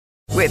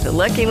With the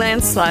Lucky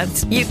Land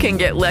Slots, you can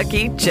get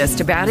lucky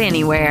just about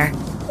anywhere.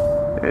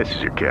 This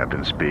is your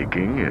captain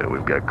speaking.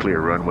 We've got clear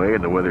runway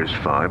and the weather's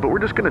fine, but we're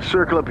just going to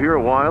circle up here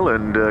a while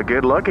and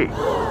get lucky.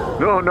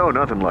 No,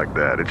 nothing like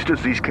that. It's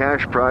just these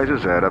cash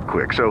prizes add up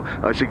quick. So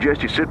I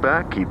suggest you sit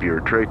back, keep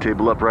your tray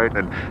table upright,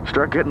 and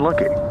start getting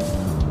lucky.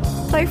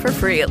 Play for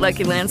free at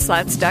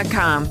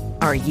LuckyLandSlots.com.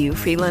 Are you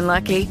feeling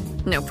lucky?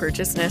 No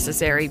purchase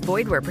necessary.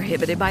 Void where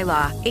prohibited by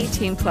law.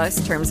 18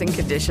 plus terms and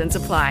conditions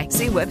apply.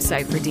 See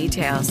website for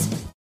details.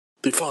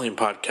 The following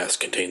podcast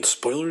contains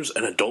spoilers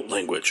and adult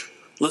language.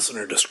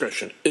 Listener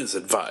discretion is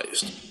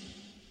advised.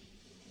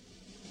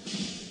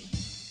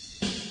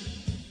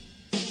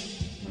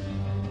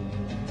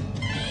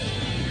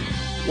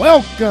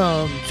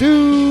 Welcome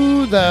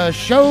to the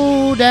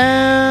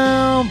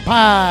Showdown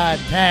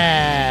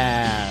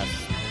Podcast.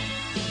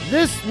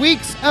 This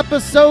week's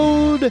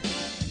episode,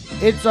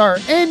 it's our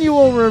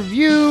annual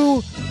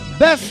review,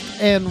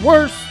 best and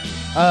worst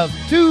of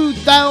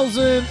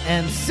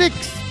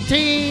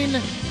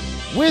 2016,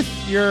 with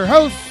your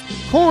hosts,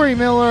 Corey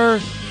Miller,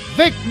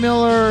 Vic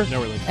Miller,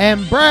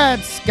 and Brad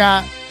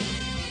Scott.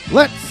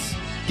 Let's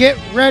get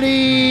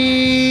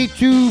ready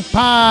to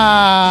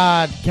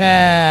podcast.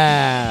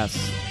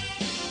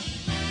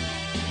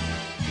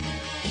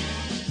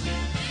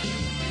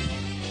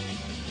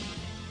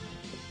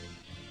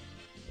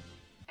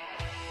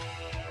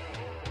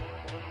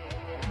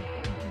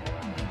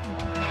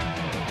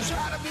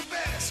 Try to be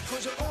best,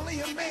 'cause you're only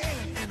a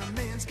man, and a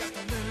man's got to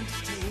learn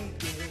to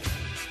take it.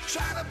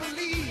 Try to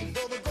believe,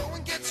 though the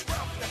going gets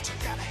rough, that you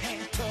got a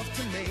hand tough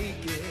to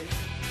make it.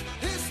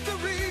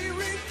 History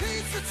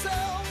repeats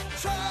itself,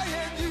 try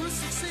and you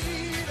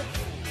succeed.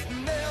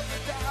 Never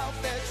doubt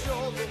that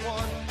you're the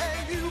one,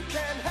 and you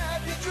can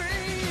have your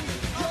dream.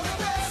 You're the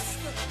best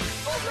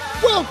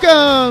around.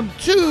 Welcome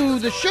to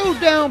the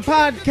Showdown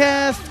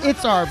Podcast.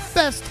 It's our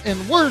best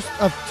and worst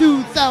of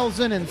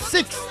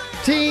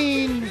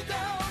 2016.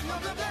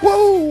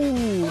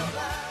 Whoa!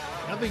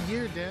 Another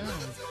year down.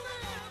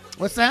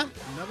 What's that?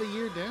 Another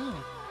year down.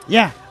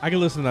 Yeah. I can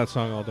listen to that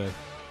song all day.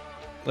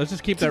 Let's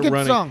just keep It's a that good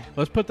running. song.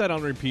 Let's put that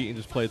on repeat and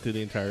just play it through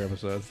the entire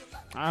episode.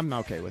 I'm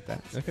okay with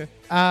that. Okay.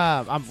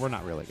 We're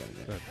not really going to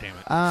do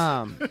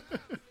Damn it.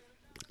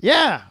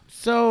 yeah.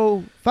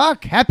 So,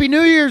 Happy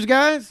New Year's,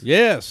 guys.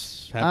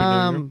 Yes.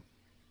 Happy New Year.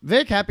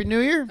 Vic, Happy New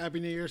Year. Happy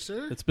New Year,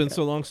 sir. It's been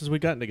so long since we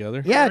gotten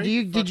together. Yeah. Right,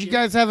 Did fuck you you.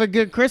 guys have a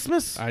good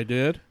Christmas? I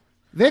did.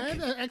 Vic? I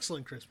had an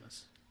excellent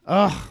Christmas.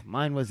 Ugh,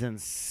 mine was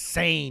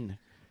insane.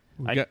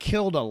 I got-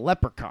 killed a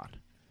leprechaun.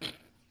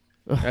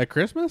 At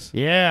Christmas?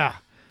 Yeah.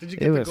 Did you It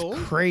get the was gold?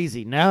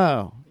 crazy.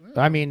 No.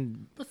 I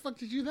mean, What the fuck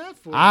did you do that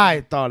for?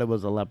 I thought it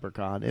was a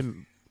leprechaun. It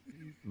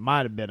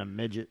might have been a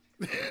midget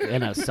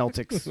in a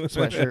Celtics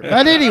sweatshirt.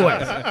 But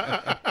anyways.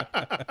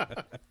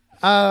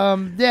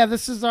 Yeah,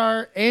 this is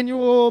our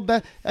annual.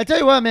 I tell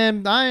you what,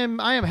 man, I am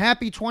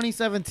happy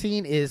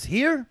 2017 is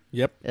here.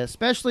 Yep.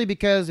 Especially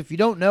because if you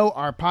don't know,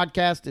 our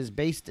podcast is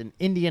based in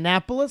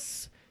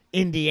Indianapolis,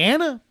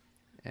 Indiana,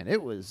 and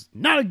it was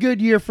not a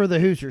good year for the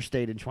Hoosier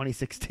State in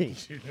 2016.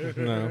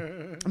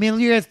 No. I mean,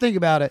 you guys think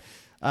about it.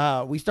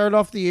 We started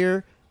off the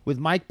year with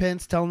Mike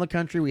Pence telling the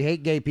country we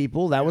hate gay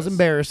people. That was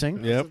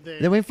embarrassing. Yep.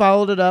 Then we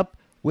followed it up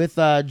with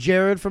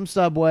Jared from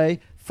Subway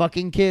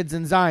fucking kids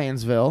in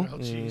Zionsville. Oh,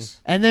 jeez.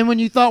 And then when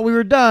you thought we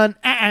were done,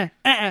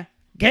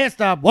 can't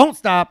stop, won't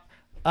stop,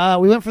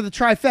 we went for the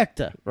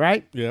trifecta,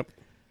 right? Yep.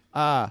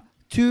 A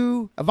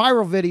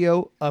viral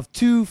video of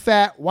two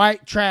fat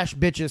white trash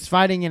bitches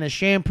fighting in a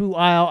shampoo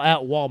aisle at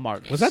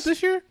Walmart. Was that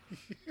this year?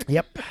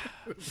 Yep.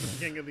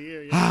 King of the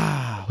year.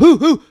 Yeah.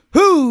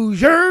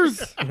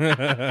 Hoosiers.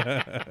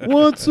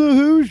 What's a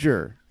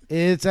Hoosier?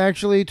 It's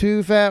actually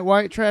two fat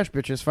white trash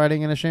bitches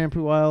fighting in a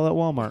shampoo aisle at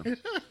Walmart.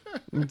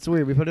 It's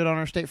weird. We put it on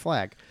our state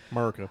flag.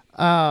 America.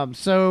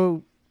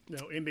 So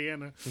No,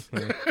 Indiana.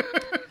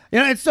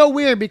 it's so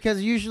weird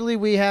because usually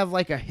we have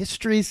like a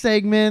history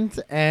segment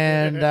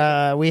and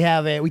we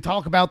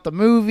talk about the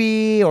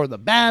movie or the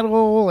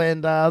battle,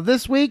 and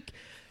this week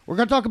we're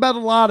going to talk about a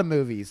lot of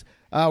movies.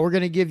 We're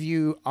going to give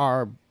you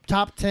our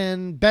top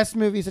 10 best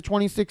movies of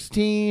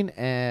 2016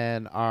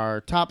 and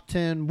our top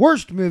 10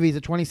 worst movies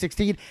of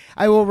 2016.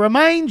 I will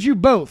remind you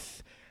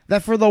both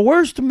that for the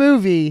worst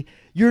movie,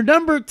 your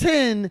number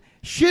 10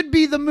 should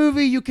be the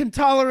movie you can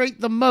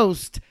tolerate the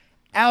most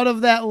out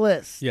of that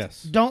list.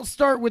 Yes. Don't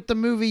start with the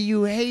movie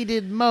you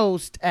hated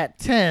most at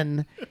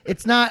 10.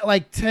 It's not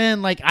like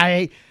 10, like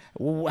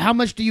how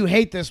much do you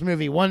hate this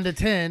movie? 1 to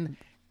 10.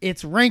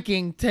 It's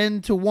ranking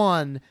 10 to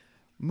 1.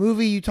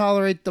 Movie you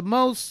tolerate the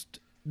most,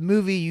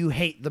 movie you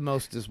hate the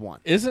most is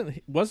 1.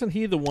 Wasn't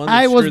he the one that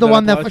I was screwed the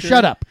one up that last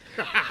shut year? up.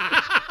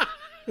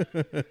 We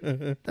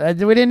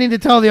didn't need to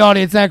tell the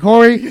audience that,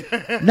 Corey.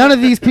 None of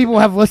these people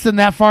have listened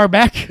that far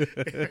back.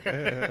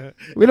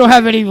 We don't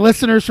have any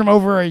listeners from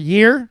over a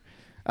year.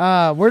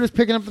 We're just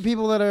picking up the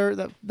people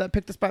that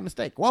picked us by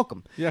mistake.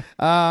 Welcome. Yeah.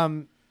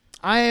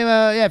 I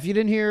am. If you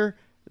didn't hear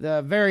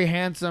the very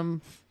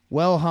handsome,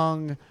 well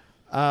hung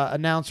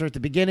announcer at the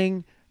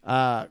beginning,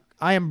 I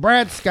am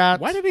Brad Scott.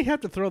 Why did he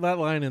have to throw that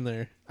line in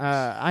there?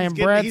 I am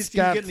He's Brad he's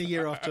Scott. getting the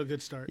year off to a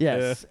good start.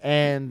 Yes,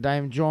 and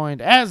I'm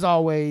joined, as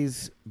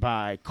always,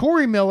 by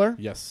Corey Miller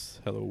Yes.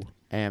 Hello.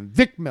 and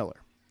Vic Miller.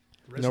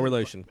 No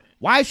relation.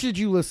 Why should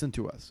you listen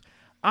to us?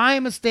 I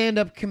am a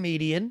stand-up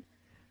comedian.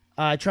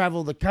 I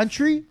travel the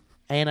country,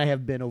 and I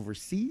have been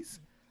overseas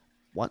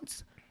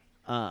once.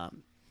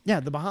 Yeah,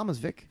 the Bahamas,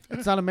 Vic.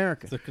 It's not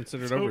America. Is it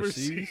considered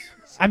overseas?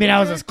 I mean, I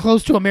was as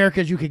close to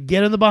America as you could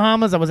get in the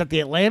Bahamas. I was at the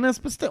Atlantis,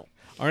 but still.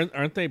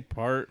 Aren't they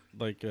part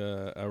like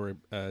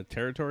a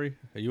territory,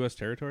 a U.S.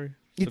 territory?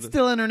 It's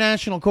still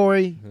international,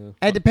 Corey.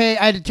 I had to pay.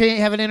 I had to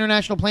have an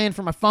international plan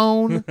for my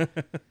phone.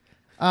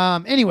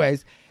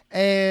 Anyways,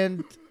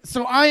 and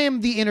so I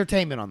am the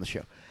entertainment on the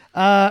show.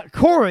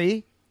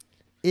 Corey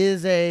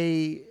is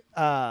a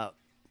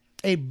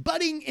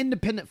budding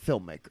independent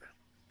filmmaker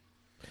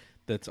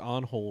That's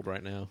on hold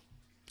right now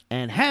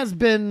and has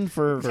been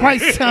for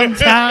quite some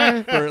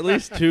time. for at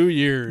least 2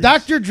 years.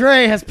 Dr.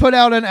 Dre has put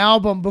out an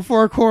album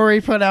before Corey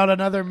put out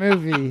another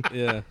movie,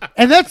 Yeah.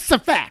 and that's a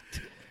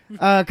fact.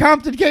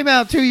 Compton came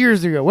out 2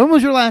 years ago. When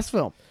was your last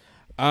film?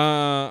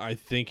 I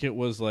think it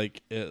was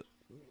like the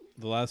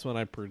last one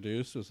I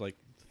produced was like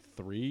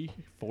 3-4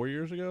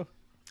 years ago.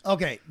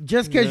 Okay,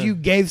 just because you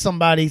gave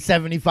somebody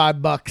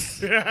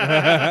 $75,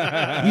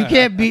 you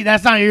can't be.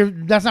 That's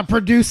not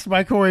produced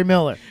by Corey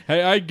Miller.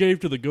 Hey, I gave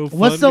to the GoFundMe.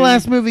 What's the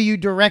last movie you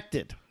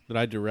directed? that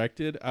I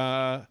directed?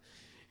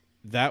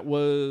 That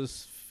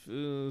was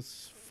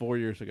 4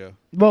 years ago.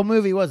 What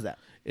movie was that?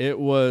 It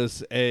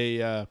was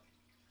it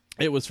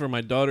was for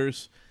my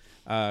daughter's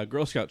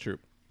Girl Scout troop.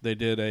 They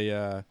did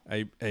a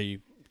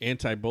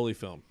anti-bully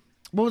film.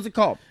 What was it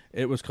called?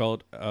 It was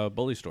called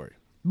Bully Story.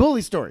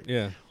 Bully Story.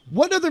 Yeah.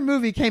 What other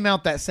movie came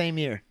out that same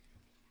year?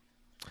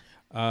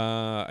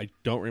 I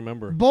don't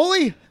remember.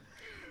 Bully.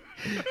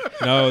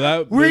 No,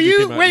 that Were movie you?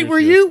 came out Wait, years were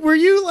ago. you? Were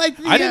you like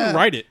the? I didn't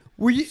write it.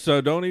 Were you? So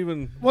don't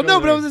even. Well, go no,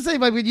 but I there. was gonna say,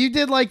 like, when you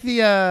did like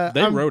the.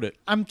 They wrote it.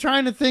 I'm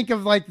trying to think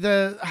of like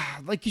the,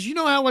 because you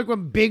know how like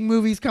when big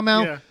movies come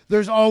out, Yeah.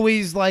 there's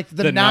always like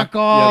the Yeah,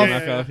 knockoff. the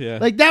knockoff. Yeah.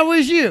 Like that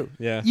was you.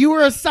 Yeah. You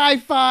were a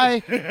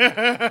sci-fi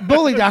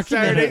bully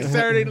documentary.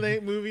 Saturday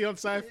night movie on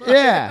Sci-Fi.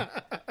 Yeah.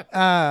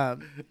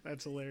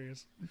 That's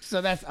hilarious.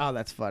 So that's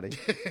funny.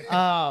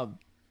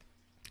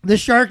 The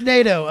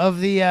Sharknado of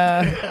the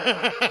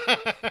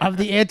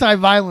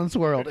anti-violence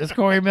world is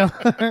Corey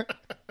Miller.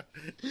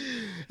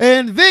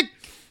 And Vic,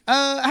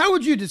 how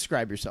would you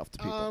describe yourself to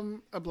people?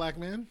 A black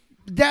man.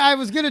 I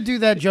was gonna do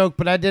that joke,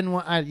 but I didn't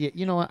want.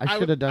 You know what? I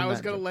should have done that. I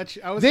was gonna joke. let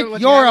you. I was Vic, gonna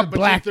let you you're have a it, but you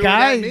black threw it at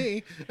guy.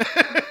 me.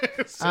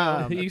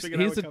 So He's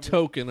figured I would a come in.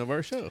 token of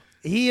our show.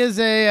 He is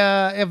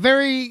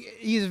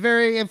he's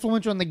very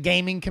influential in the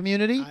gaming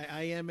community.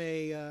 I am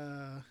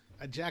a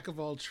jack of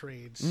all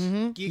trades,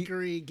 Mm-hmm.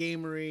 geekery,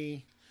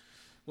 gamery,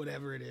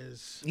 whatever it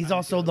is. He's I'm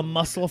also good the at it.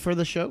 muscle for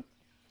the show.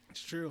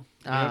 It's true.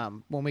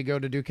 When we go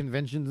to do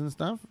conventions and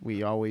stuff,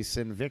 we always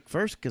send Vic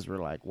first because we're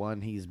like,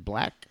 one, he's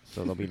black,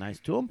 so they'll be nice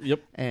to him.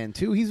 Yep. And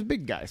two, he's a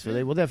big guy, so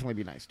they will definitely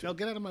be nice to him. They'll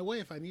get out of my way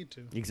if I need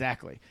to.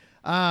 Exactly.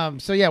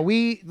 So yeah,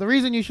 the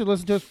reason you should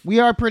listen to us, we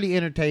are pretty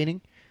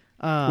entertaining.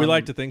 We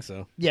like to think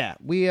so. Yeah,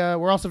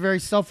 we're also very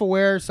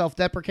self-aware,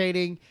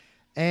 self-deprecating,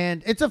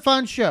 and it's a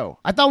fun show.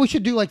 I thought we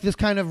should do like this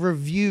kind of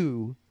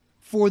review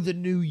for the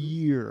new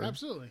year.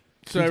 Absolutely.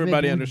 So Which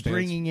everybody maybe understands.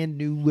 bringing in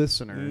new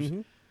listeners.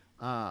 Mhm.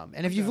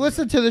 And if you've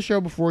listened to the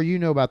show before, you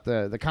know about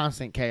the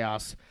constant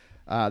chaos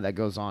that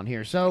goes on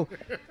here. So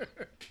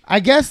I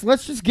guess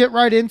let's just get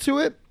right into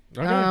it.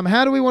 Okay.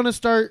 How do we want to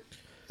start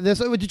this?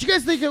 Did you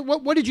guys think of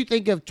what did you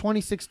think of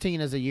 2016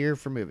 as a year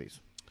for movies?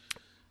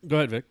 Go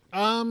ahead, Vic.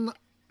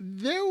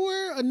 There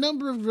were a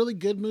number of really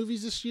good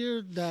movies this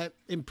year that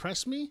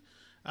impressed me.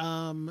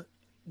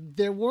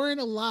 There weren't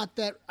a lot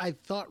that I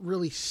thought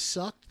really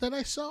sucked that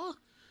I saw.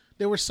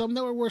 There were some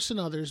that were worse than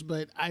others,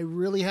 but I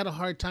really had a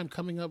hard time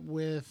coming up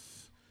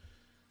with.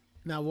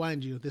 Now,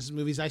 mind you, this is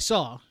movies I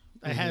saw.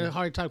 I had a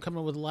hard time coming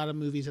up with a lot of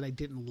movies that I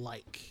didn't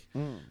like.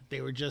 They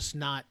were just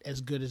not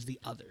as good as the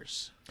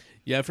others.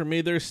 Yeah, for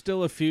me, there's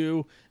still a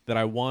few that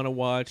I want to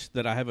watch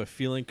that I have a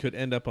feeling could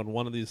end up on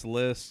one of these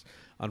lists.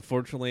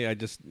 Unfortunately, I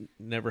just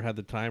never had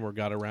the time or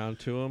got around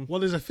to them. Well,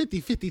 there's a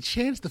 50-50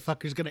 chance the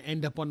fucker's going to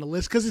end up on the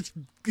list because it's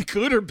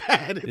good or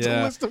bad. It's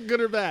Yeah. a list of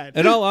good or bad.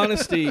 In all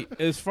honesty,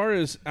 as far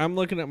as I'm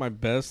looking at my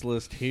best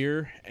list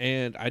here,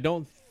 and I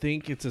don't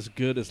think it's as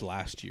good as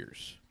last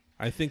year's.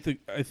 I think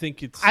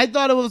it's. I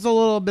thought it was a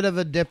little bit of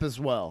a dip as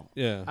well.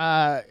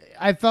 Yeah.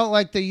 I felt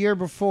like the year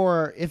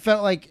before, it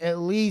felt like at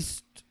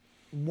least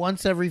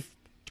once every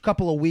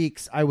couple of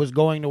weeks I was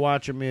going to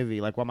watch a movie,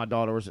 like while my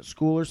daughter was at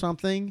school or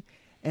something.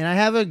 And I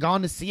haven't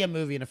gone to see a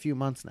movie in a few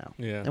months now.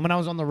 Yeah. And when I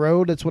was on the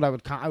road, that's what I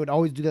would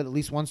always do that at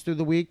least once through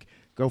the week.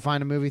 Go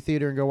find a movie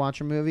theater and go watch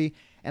a movie.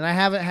 And I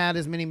haven't had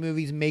as many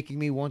movies making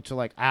me want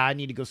to I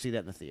need to go see that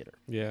in the theater.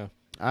 Yeah.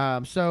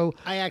 So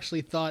I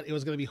actually thought it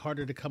was going to be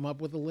harder to come up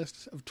with a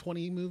list of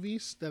 20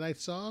 movies that I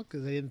saw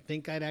because I didn't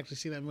think I'd actually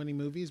see that many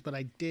movies, but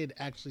I did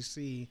actually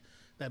see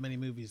that many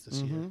movies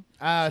this year.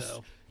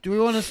 So. do we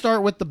want to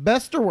start with the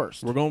best or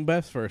worst? We're going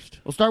best first.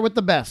 We'll start with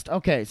the best.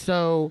 Okay,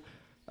 so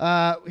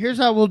Here's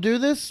how we'll do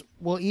this.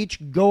 We'll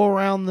each go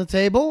around the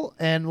table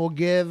and we'll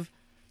give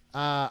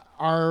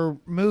our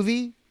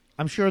movie.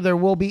 I'm sure there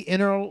will be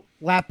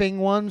interlapping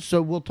ones,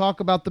 so we'll talk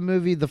about the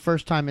movie the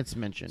first time it's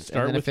mentioned.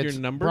 Start and then with if it's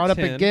your number brought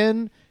 10. up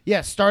again.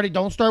 Yes,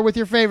 don't start with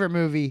your favorite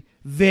movie,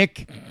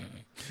 Vic.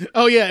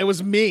 Oh yeah, it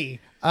was me.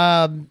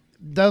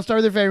 They'll start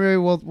with their favorite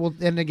movie. We'll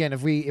and again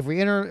if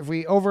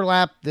we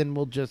overlap, then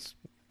we'll just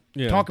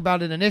talk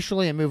about it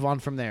initially and move on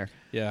from there.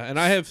 Yeah, and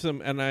I have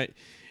some, and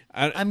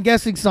I'm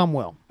guessing some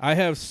will. I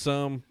have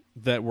some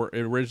that were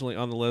originally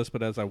on the list,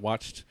 but as I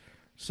watched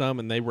some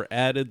and they were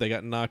added, they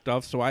got knocked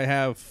off. So I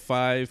have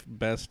 5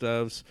 best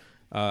ofs,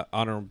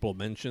 honorable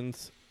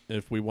mentions.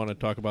 If we want to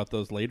talk about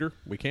those later,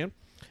 we can.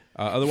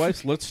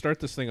 Otherwise, let's start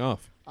this thing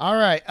off. All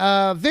right.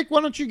 Vic,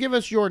 why don't you give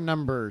us your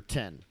number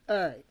 10? All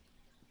right.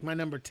 My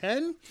number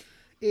 10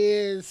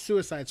 is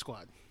Suicide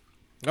Squad.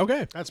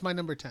 Okay. That's my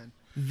number 10.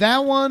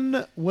 That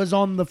one was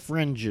on the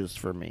fringes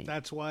for me.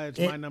 That's why it's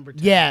my number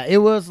 10. Yeah, it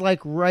was like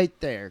right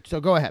there.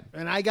 So go ahead.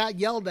 And I got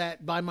yelled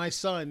at by my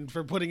son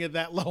for putting it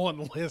that low on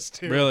the list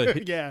too.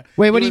 Really? Yeah.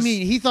 Wait, what He do you was-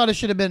 mean? He thought it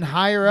should have been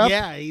higher up?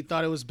 Yeah, he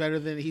thought it was better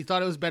than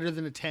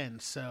a 10.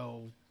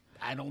 So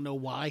I don't know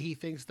why he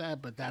thinks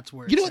that, but that's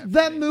where You know it's what? at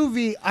That for me.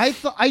 movie, I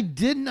thought I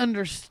didn't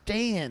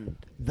understand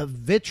the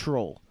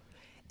vitriol.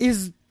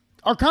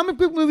 Are comic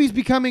book movies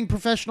becoming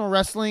professional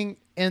wrestling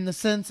in the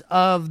sense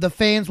of the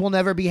fans will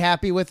never be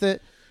happy with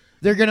it?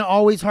 They're going to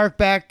always hark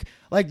back.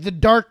 Like The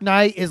Dark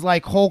Knight is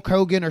like Hulk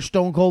Hogan or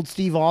Stone Cold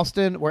Steve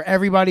Austin, where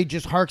everybody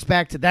just harks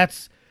back to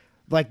that's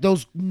like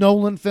those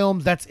Nolan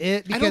films. That's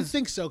it. I don't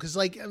think so, because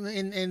like, and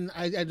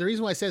the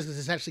reason why I say this is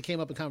this actually came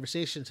up in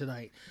conversation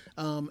tonight.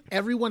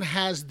 Everyone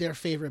has their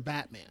favorite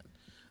Batman,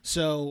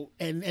 so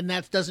and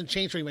that doesn't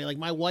change for anybody. Like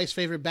my wife's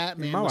favorite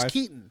Batman My was wife.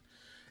 Keaton,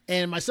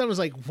 and my son was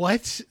like,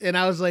 "What?" And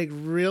I was like,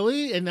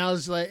 "Really?" And I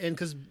was like, and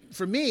because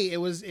for me it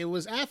was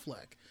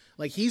Affleck.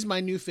 Like he's my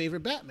new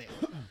favorite Batman,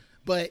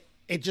 but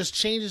it just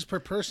changes per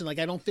person. Like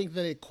I don't think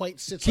that it quite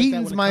sits. Keaton's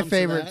like that when it my comes to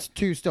favorite that.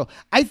 too. Still,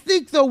 I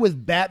think though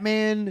with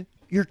Batman,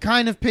 you're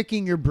kind of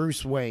picking your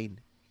Bruce Wayne.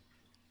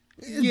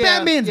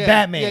 Batman's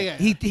Batman. Yeah.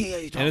 He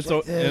And talks it's,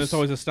 like and this. it's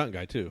always a stunt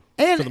guy, too,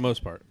 And- for the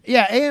most part.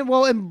 Yeah,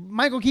 and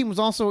Michael Keaton was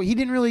also he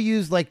didn't really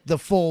use like the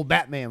full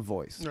Batman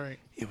voice. Right.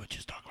 He would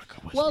just talk like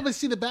a whisper. Well, but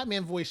see, the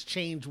Batman voice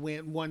changed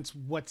once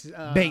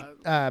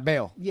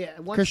Bale. Yeah,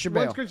 once Christian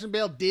Bale. Once Christian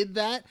Bale did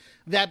that,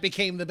 that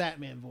became the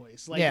Batman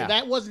voice. Like Yeah.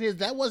 that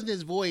wasn't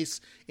his voice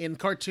in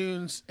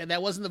cartoons, and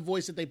that wasn't the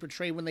voice that they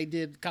portrayed when they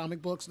did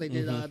comic books. They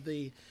did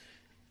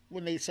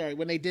when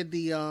they did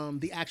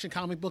the action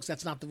comic books.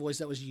 That's not the voice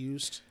that was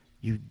used.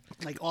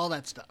 Like all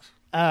that stuff.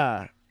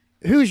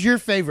 Who's your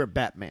favorite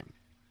Batman?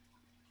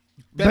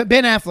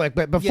 Ben Affleck,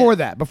 but before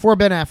that, before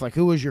Ben Affleck,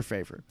 who was your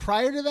favorite?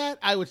 Prior to that,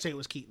 I would say it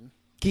was Keaton.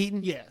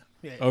 Keaton? Yeah.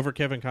 Over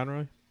Kevin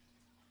Conroy?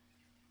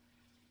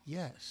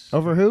 Yes.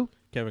 Over who?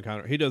 Kevin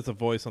Conroy. He does the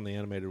voice on the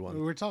animated one.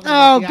 We were talking.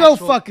 Oh, about the go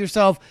actual- fuck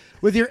yourself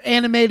with your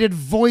animated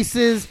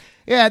voices.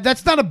 Yeah,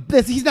 that's not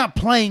he's not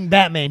playing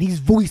Batman. He's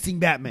voicing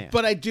Batman.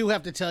 But I do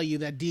have to tell you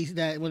that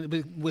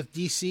with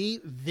DC,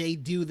 they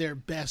do their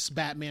best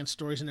Batman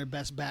stories and their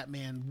best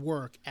Batman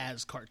work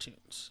as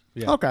cartoons.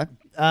 Yeah. Okay.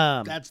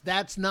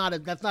 That's not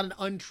an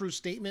untrue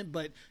statement,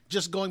 but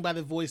just going by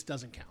the voice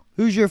doesn't count.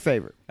 Who's your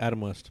favorite?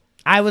 Adam West.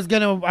 I was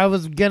gonna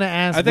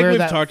ask. I think where we've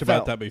that talked fell.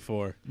 about that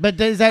before.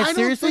 But is I that don't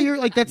seriously think-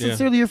 your that's Yeah.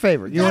 sincerely your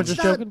favorite? You weren't That's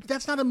just not, joking.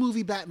 that's not a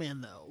movie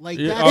Batman though. Like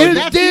Yeah, that's, oh, It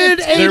that's did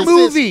the a antithesis.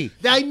 movie.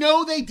 I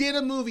know they did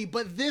a movie,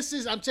 but this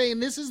is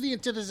this is the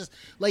antithesis.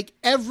 Like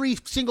every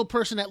single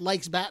person that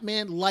likes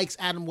Batman likes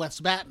Adam West's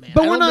Batman.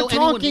 But I we're don't know not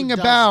anyone who talking doesn't.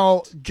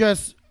 about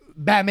just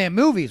Batman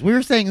movies. We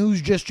were saying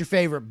who's just your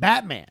favorite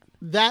Batman.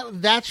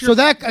 That's your So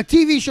that a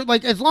TV show,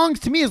 like as long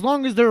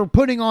as they're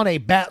putting on a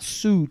bat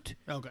suit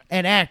Okay.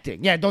 and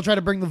acting. Yeah, don't try to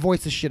bring the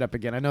voices shit up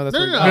again. I know that's No,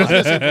 what no, no. I was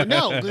gonna say,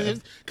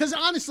 no, because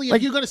honestly,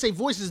 if you're going to say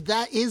voices,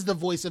 that is the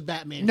voice of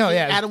Batman. No,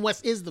 yeah. Adam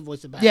West is the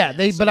voice of Batman.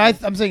 Yeah, So-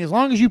 I'm saying as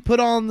long as you put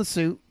on the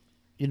suit,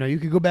 you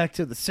could go back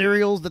to the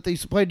serials that they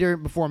used to play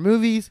before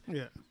movies.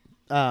 yeah.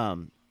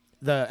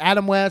 The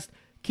Adam West,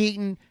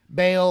 Keaton,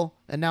 Bale,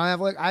 and now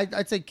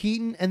I'd say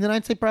Keaton, and then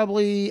I'd say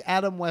probably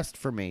Adam West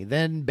for me,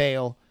 then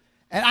Bale,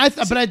 and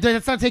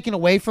that's not taking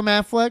away from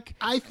Affleck.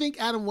 I think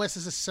Adam West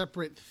is a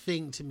separate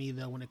thing to me,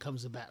 though, when it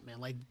comes to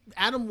Batman. Like,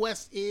 Adam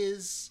West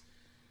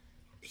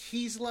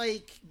he's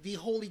like the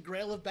holy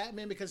grail of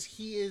Batman because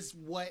he is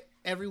what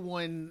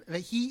everyone,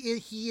 like, he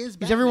is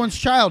Batman. He's everyone's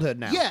childhood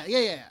now.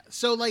 Yeah.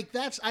 So, like,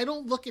 I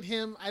don't look at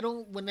him,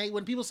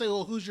 when people say,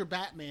 well, who's your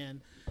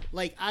Batman?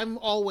 Like, I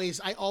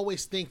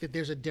always think that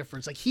there's a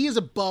difference. Like, he is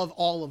above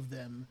all of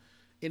them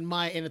in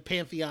the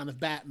pantheon of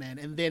Batman,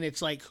 and then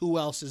it's like, who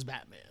else is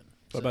Batman?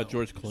 What about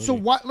George Clooney? So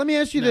what? Let me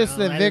ask you this, No,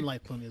 then, I Vic. didn't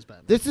like Clooney as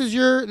Batman. This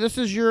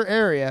is your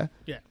area.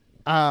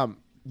 Yeah.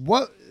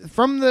 What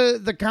from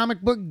the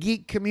comic book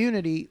geek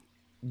community?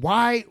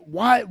 Why?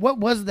 What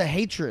was the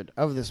hatred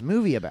of this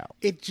movie about?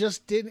 It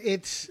just didn't.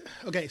 It's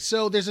okay.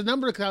 So there's a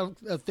number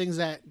of things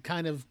that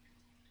kind of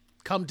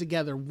come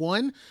together.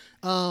 One,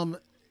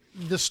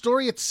 the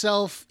story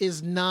itself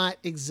is not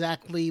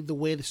exactly the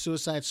way the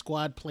Suicide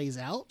Squad plays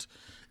out.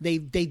 They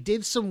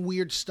did some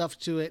weird stuff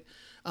to it.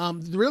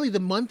 Really, the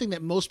one thing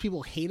that most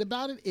people hate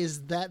about it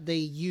is that they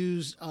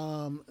used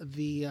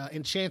the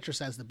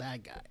Enchantress as the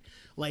bad guy.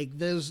 Like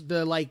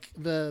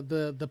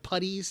the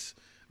putties,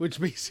 which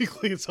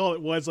basically it's all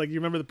it was. Like, you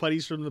remember the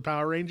putties from the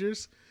Power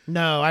Rangers?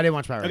 No, I didn't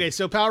watch Power Rangers. Okay,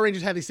 so Power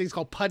Rangers had these things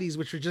called putties,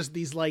 which were just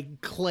these like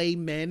clay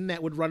men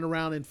that would run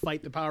around and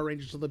fight the Power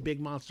Rangers till the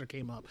big monster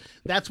came up.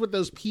 That's what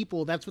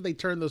they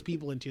turned those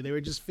people into. They were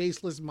just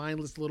faceless,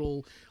 mindless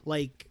little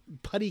like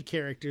putty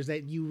characters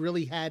that you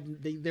really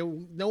had.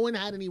 No one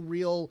had any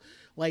real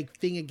like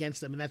thing against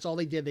them, and that's all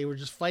they did. They were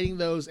just fighting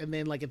those, and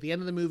then like at the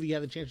end of the movie, you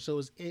have the chance.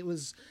 So it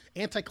was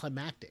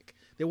anticlimactic.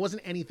 There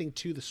wasn't anything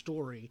to the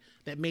story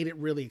that made it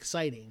really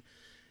exciting.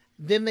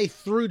 Then they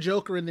threw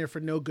Joker in there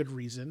for no good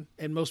reason,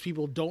 and most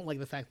people don't like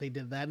the fact they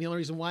did that. And the only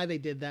reason why they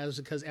did that is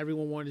because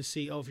everyone wanted to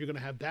see, if you're going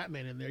to have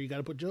Batman in there, you got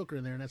to put Joker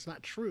in there, and that's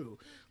not true.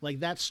 Like,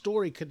 that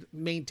story could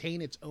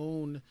maintain its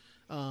own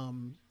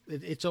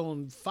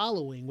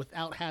following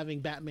without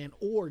having Batman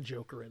or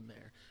Joker in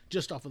there,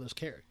 just off of those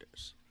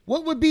characters.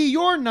 What would be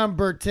your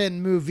number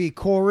 10 movie,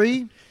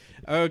 Corey?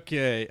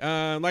 Okay.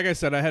 Like I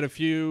said, I had a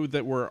few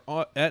that were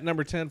at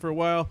number 10 for a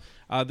while.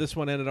 This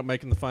one ended up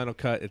making the final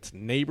cut. It's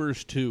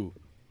Neighbors 2.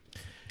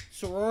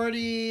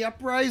 Sorority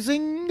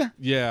Uprising.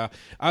 Yeah,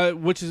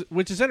 which is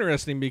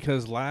interesting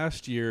because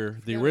last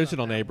year the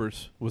original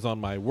Neighbors was on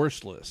my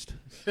worst list,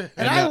 and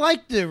I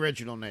liked the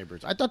original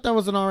Neighbors. I thought that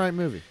was an all right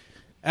movie.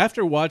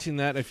 After watching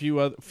that a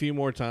few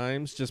more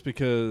times, just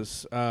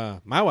because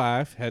my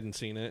wife hadn't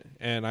seen it,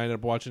 and I ended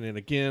up watching it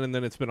again, and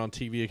then it's been on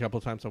TV a couple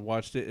of times. I've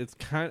watched it.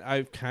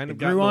 I've kind of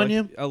gotten on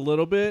you a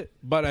little bit,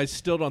 but I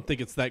still don't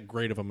think it's that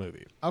great of a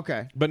movie.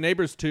 Okay, but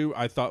Neighbors 2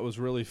 I thought was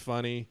really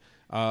funny.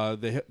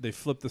 They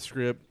flipped the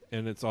script,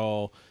 and it's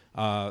all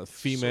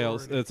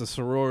females. Sorority. It's a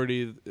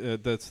sorority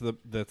that's the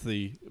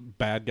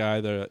bad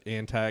guy, the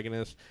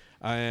antagonist,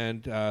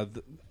 and I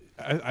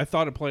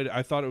thought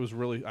it was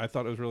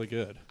really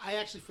good. I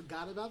actually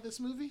forgot about this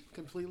movie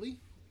completely.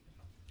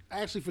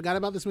 I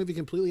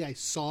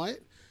saw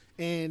it,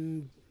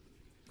 and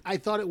I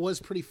thought it was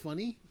pretty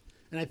funny,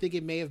 and I think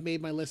it may have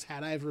made my list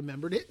had I have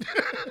remembered it.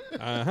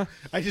 I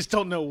just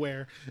don't know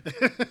where.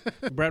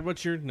 Brad,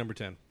 what's your number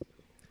 10?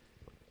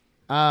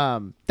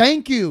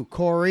 Thank you,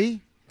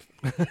 Corey.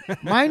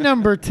 My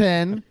number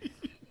 10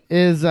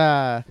 is it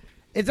was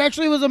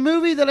a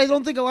movie that I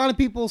don't think a lot of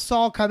people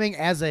saw coming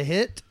as a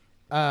hit,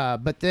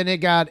 but then it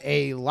got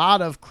a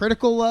lot of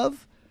critical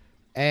love,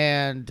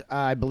 and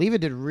I believe it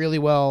did really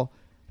well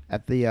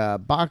at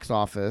the box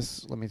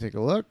office. Let me take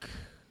a look.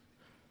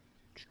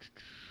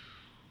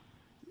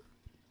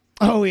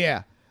 Oh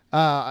yeah,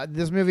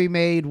 this movie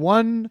made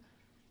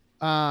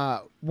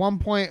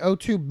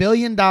 $1.02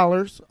 billion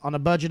on a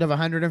budget of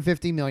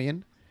 $150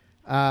 million.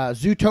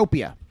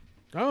 Zootopia.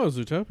 Oh,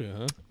 Zootopia,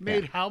 huh?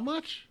 Made how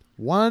much?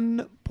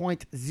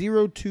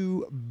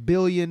 $1.02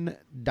 billion.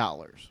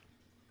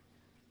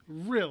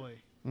 Really?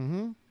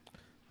 Mm-hmm.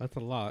 That's a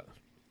lot.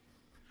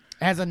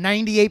 Has a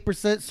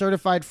 98%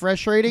 certified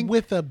fresh rating.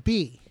 With a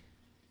B.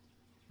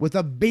 With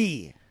a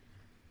B.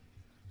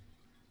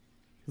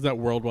 Is that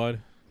worldwide?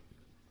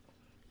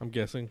 I'm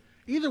guessing.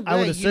 Either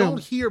way, you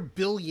don't hear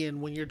billion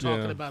when you're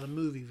talking about a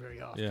movie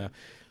very often. Yeah.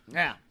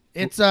 Yeah.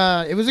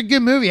 It was a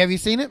good movie. Have you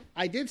seen it?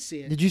 I did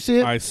see it. Did you see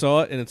it? I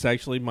saw it, and it's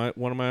actually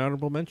one of my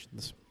honorable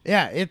mentions.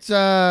 Yeah, it's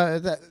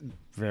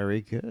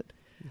very good.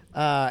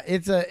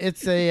 It's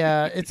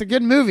a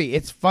good movie.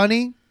 It's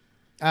funny.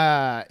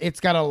 It's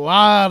got a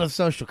lot of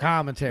social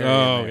commentary.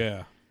 Oh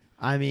yeah.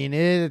 I mean,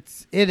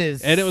 it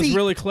is, and it was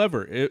really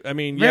clever.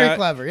 Very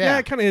clever. Yeah,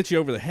 it kind of hits you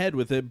over the head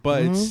with it,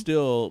 but it's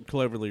still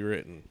cleverly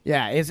written.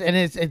 Yeah,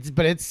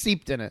 it's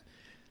seeped in it.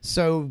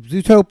 So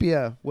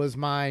Zootopia was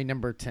my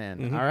number 10.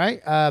 Mm-hmm. All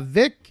right,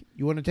 Vic,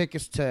 you want to take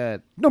us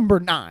to number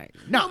 9?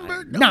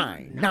 Number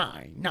nine.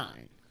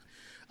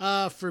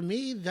 For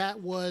me,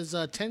 that was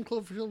 10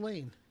 Cloverfield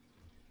Lane.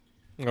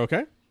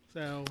 Okay.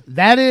 So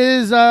that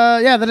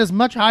is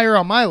much higher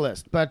on my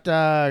list. But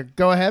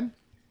go ahead.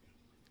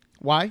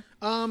 Why?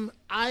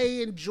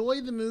 I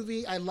enjoy the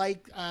movie. I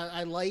like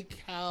the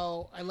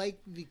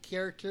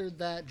character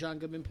that John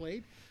Goodman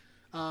played.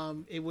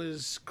 It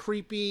was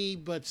creepy,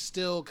 but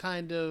still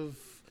kind of,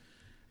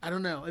 I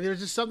don't know. There's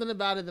just something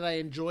about it that I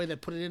enjoy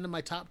that put it into my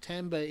top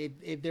 10, but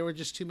there were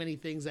just too many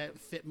things that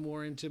fit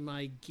more into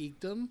my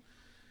geekdom.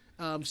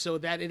 So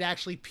that it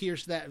actually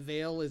pierced that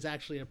veil is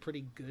actually a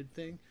pretty good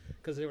thing,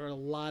 because there were a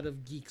lot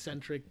of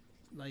geek-centric,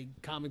 like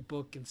comic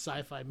book and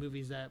sci-fi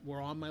movies that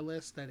were on my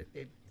list that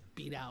it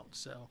beat out.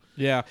 So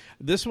yeah,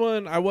 this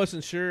one I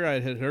wasn't sure.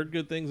 I had heard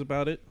good things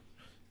about it,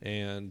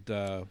 and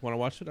when I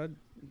watched it, I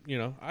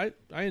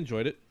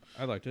enjoyed it.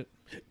 I liked it,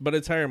 but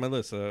it's higher on my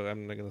list, so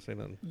I'm not gonna say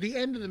nothing. The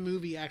end of the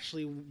movie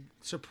actually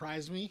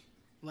surprised me.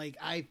 Like,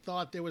 I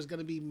thought there was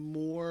gonna be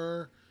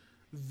more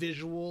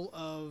visual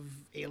of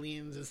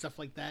aliens and stuff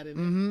like that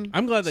in it.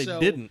 I'm glad they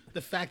didn't.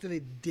 The fact that they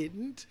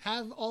didn't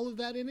have all of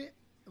that in it,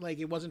 like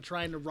it wasn't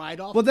trying to ride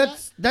off. Well,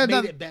 that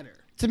made it better.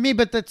 to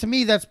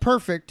me, that's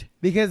perfect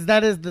because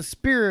that is the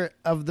spirit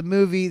of the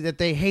movie that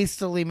they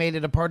hastily made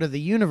it a part of the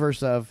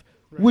universe of,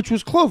 which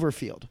was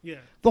Cloverfield. Yeah.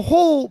 The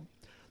whole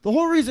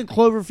reason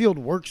Cloverfield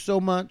worked so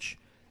much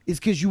is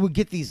because you would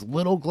get these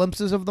little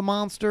glimpses of the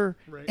monster,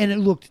 Right. and it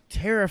looked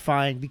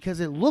terrifying because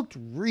it looked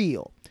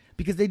real.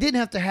 Because they didn't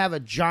have to have a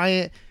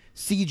giant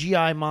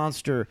CGI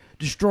monster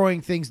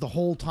destroying things the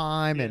whole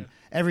time and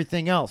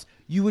everything else.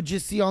 You would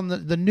just see on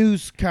the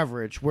news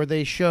coverage where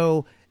they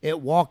show it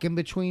walking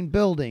between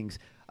buildings.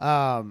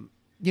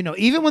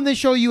 Even when they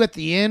show you at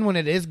the end when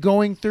it is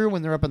going through,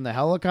 when they're up in the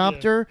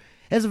helicopter,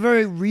 it has a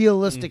very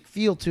realistic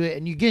feel to it.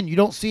 And you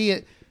don't see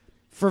it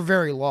for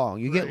very long.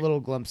 You get little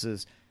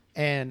glimpses.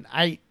 And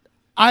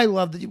I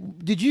loved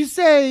it. Did you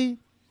say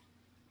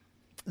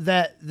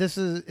that this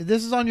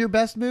is on your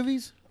best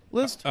movies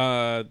list?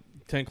 10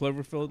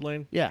 Cloverfield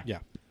Lane? Yeah. Yeah.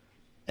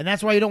 And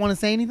that's why you don't want to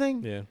say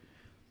anything? Yeah.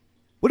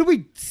 What did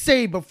we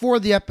say before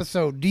the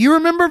episode? Do you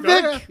remember,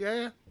 Vic?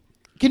 Yeah.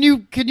 Can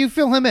you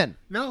fill him in?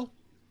 No,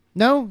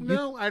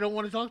 No? I don't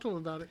want to talk to him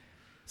about it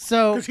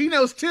So, because he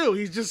knows too.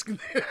 He's just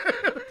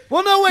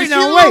well, no, wait, You see the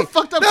little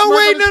fucked up smirk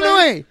on his face?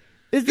 wait.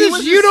 Is He this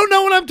was you just- don't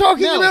know what I'm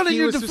talking No, about, and he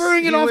you're was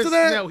deferring it he off was- to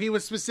that? No, he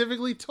was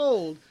specifically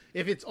told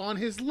if it's on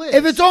his list.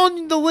 If it's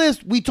on the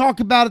list, we talk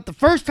about it the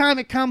first time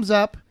it comes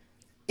up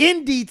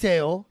in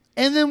detail,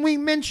 and then we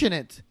mention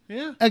it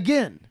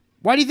again.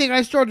 Why do you think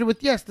I started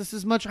with, yes, this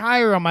is much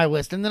higher on my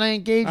list, and then I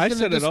engaged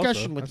in a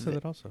discussion with I said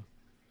it? that also.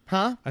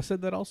 Huh? I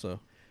said that also.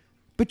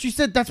 But you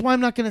said that's why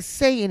I'm not going to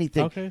say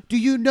anything. Okay. Do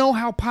you know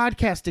how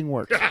podcasting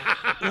works?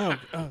 No,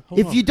 hold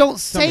If on. you don't Tell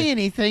say me.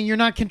 anything, you're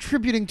not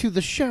contributing to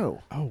the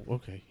show. Oh,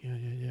 okay.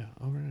 Yeah.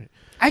 All right.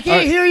 I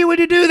can't hear you when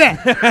you do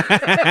that.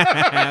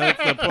 That's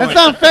the point. That's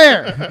not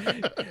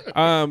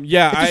fair.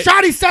 Yeah, It's a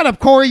shoddy setup,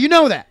 Corey. You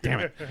know that. Damn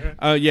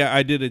it. Yeah,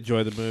 I did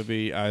enjoy the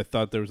movie. I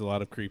thought there was a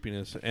lot of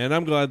creepiness, and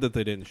I'm glad that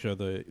they didn't show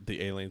the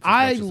aliens. As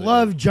I much as they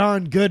love did.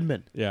 John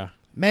Goodman. Yeah.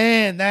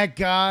 Man, that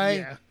guy.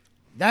 Yeah.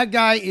 That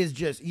guy is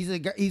just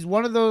he's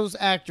one of those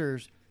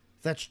actors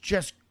that's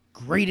just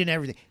great in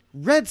everything.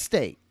 Red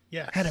State.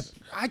 Yes.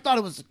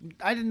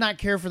 I did not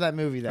care for that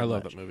movie that I much.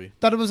 love that movie.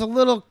 Thought it was a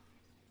little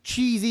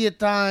cheesy at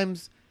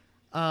times.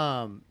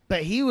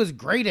 But he was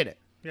great at it.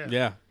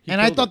 Yeah. He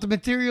And I killed thought it. the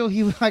material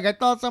I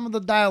thought some of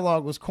the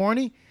dialogue was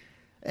corny.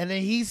 And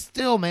then he's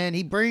still, man,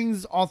 he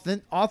brings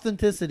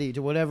authenticity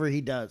to whatever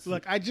he does.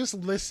 Look, I just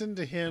listened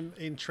to him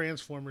in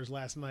Transformers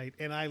last night,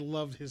 and I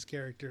loved his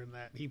character in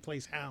that. He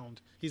plays Hound.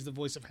 He's the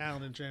voice of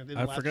Hound in the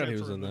I last forgot he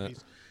was Transformers in that.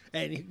 movies.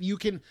 And you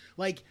can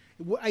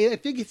I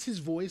think it's his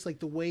voice, like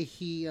the way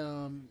he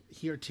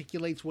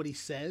articulates what he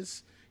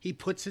says. He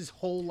puts his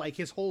whole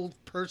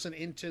person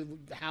into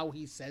how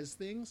he says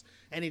things,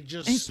 and it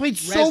just And he's played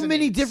so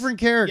many resonates. different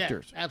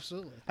characters. Yeah,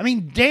 absolutely. I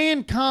mean,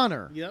 Dan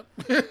Connor Yep.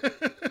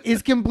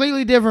 is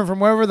completely different from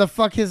whatever the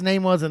fuck his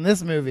name was in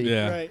this movie.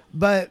 Yeah. Right.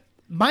 But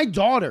my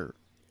daughter,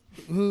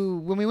 who,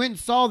 when we went and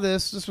saw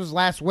this was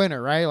last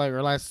winter, right?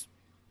 Or last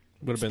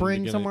Would have been the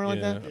spring, beginning- somewhere like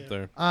yeah, that? Up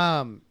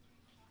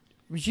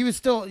there. she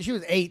was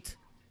 8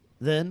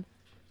 then.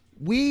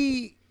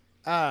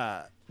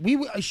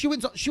 She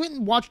went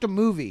and watched a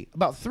movie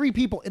about 3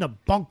 people in a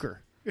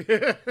bunker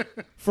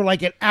for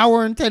like an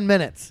hour and 10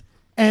 minutes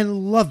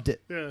and loved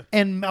it. Yeah.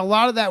 And a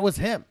lot of that was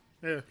him.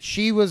 Yeah.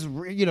 She was,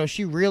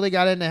 she really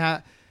got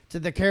into to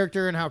the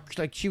character and how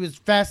she was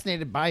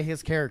fascinated by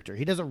his character.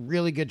 He does a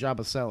really good job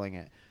of selling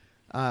it.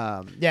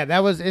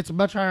 It's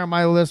much higher on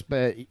my list,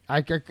 but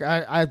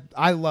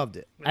I loved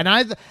it. And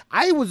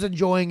I was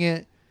enjoying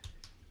it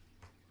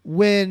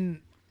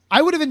when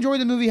I would have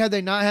enjoyed the movie had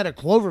they not had a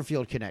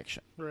Cloverfield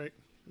connection. Right.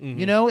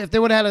 You know, if they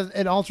would have had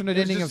an alternate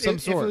ending of some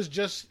If sort. it was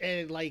just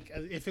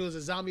if it was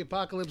a zombie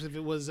apocalypse, if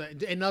it was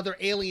another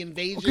alien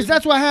invasion, Because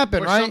that's what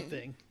happened, or right?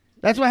 Something.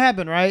 That's what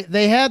happened, right?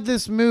 They had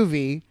this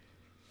movie,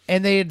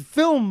 and they had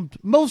filmed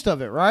most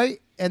of it, right?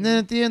 And then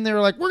at the end, they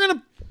were like, "We're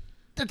gonna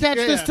attach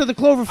this Yeah. to the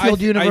Cloverfield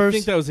universe." I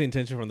think that was the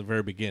intention from the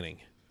very beginning.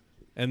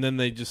 And then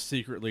they just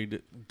secretly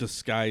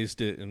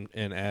disguised it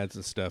in ads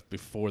and stuff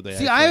before they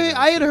See, actually announced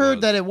I had what it heard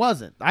was. that it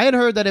wasn't. I had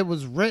heard that it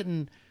was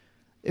written.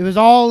 It was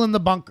all in the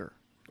bunker.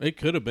 It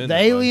could have been The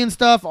that way. alien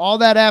stuff, all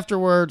that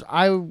afterwards,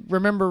 I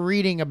remember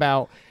reading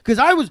about because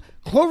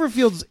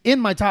Cloverfield's in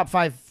my top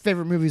 5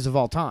 favorite movies of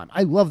all time.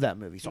 I love that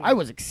movie, so I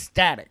was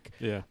ecstatic.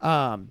 Yeah.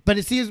 But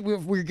it seems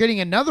we're getting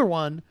another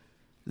one.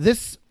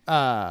 This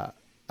and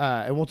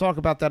we'll talk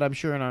about that, I'm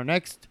sure, in our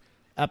next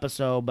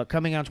episode. But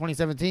coming out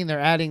 2017, they're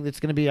adding. It's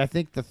going to be, I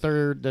think, the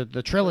third,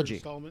 the trilogy.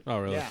 Installment. Oh,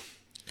 really? Yeah.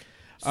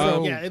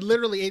 So yeah, it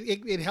literally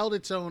it held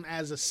its own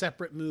as a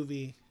separate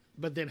movie,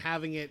 but then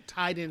having it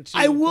tied into.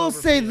 I will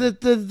say Cloverfield.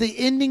 that the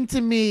ending to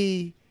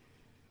me,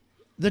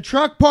 the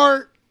truck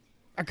part,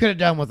 I could have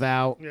done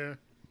without. Yeah.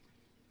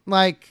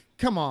 Like,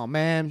 come on,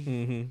 man.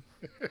 Mm-hmm.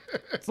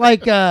 It's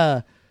like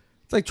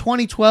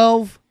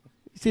 2012.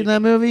 You seen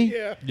that movie?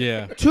 Yeah.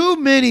 Yeah. Too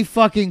many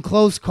fucking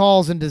close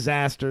calls and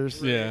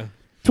disasters. Yeah.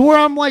 To where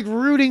I'm like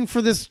rooting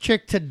for this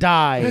chick to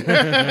die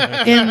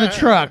in the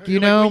truck,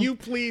 you know? Will you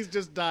please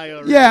just die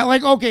already? Yeah,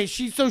 like okay,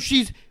 she's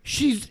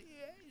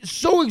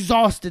so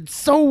exhausted,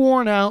 so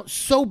worn out,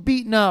 so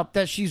beaten up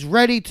that she's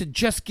ready to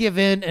just give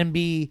in and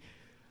be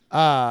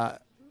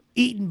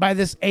eaten by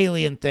this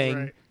alien thing.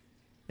 Right.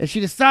 And she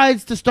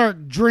decides to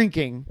start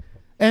drinking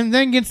and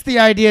then gets the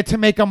idea to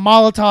make a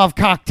Molotov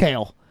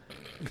cocktail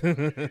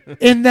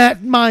in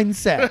that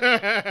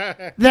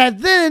mindset. That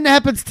then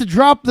happens to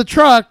drop the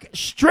truck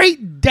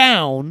straight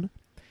down.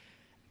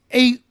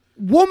 A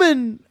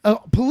woman, a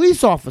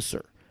police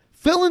officer,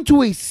 fell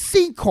into a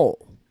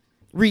sinkhole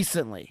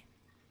recently.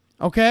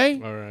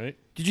 Okay? All right.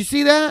 Did you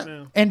see that?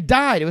 No. And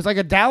died. It was like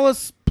a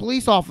Dallas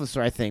police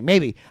officer, I think.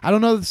 Maybe. I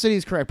don't know if the city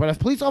is correct, but a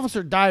police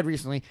officer died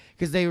recently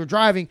because they were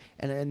driving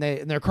and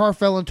their car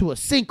fell into a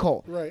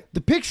sinkhole. Right.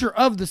 The picture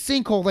of the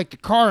sinkhole, like the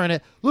car in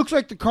it, looks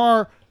like the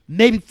car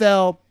maybe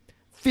fell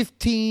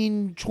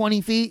 15,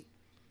 20 feet.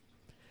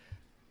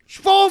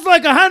 She falls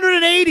like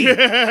 180.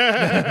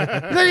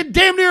 Like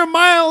damn near a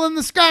mile in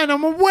the sky, and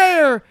I'm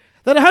aware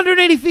that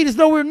 180 feet is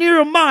nowhere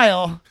near a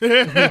mile. So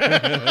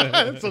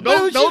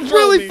She's don't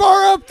really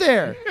far up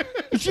there.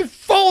 And she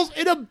falls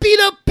in a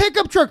beat-up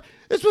pickup truck.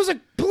 This was a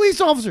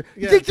police officer.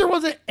 You Yeah. think there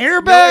wasn't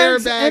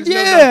airbags? No airbags, And no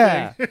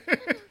yeah. nothing.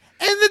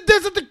 And then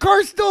doesn't the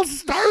car still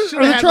start? Should've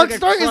Or the had, truck like, a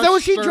start? Is that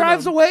what she crushed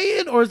drives sternum. away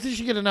in? Or did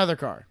she get another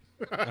car?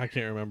 I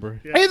can't remember.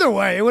 Either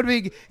way, it would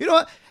be, you know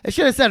what? I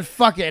should have said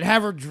fuck it and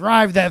have her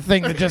drive that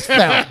thing that just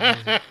fell.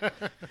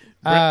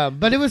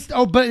 But it was,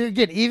 but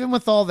again, even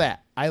with all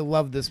that, I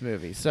love this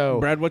movie. So,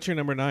 Brad, what's your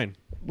number 9?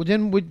 well,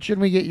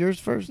 shouldn't we get yours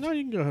first? No,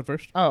 you can go ahead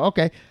first. Oh,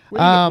 okay. We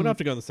don't have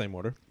to go in the same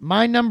order.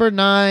 My number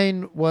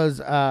 9 was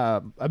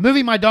a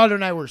movie my daughter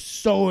and I were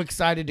so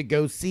excited to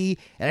go see,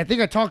 and I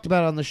think I talked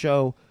about it on the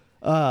show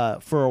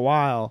for a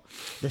while.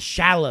 The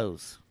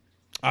Shallows.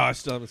 Oh, I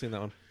still haven't seen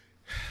that one.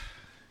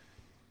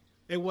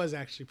 It was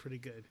actually pretty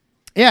good.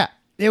 Yeah,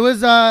 it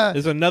was.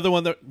 There's another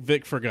one that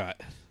Vic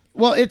forgot.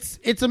 Well,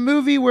 it's a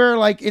movie where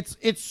like it's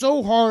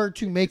so hard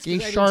to make a I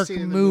didn't shark see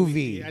it in the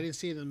movie. I didn't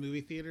see it in the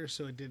movie theater,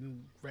 so it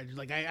didn't register.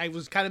 Like I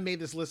was kind of made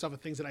this list off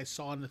of things that I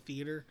saw in the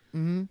theater.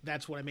 Mm-hmm.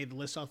 That's what I made the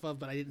list off of,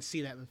 but I didn't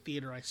see that in the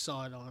theater. I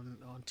saw it on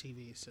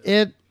TV. So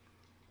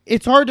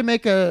It's hard to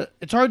make a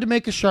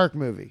shark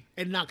movie.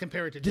 and not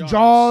compare it to The Jaws.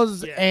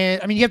 Jaws, Yeah.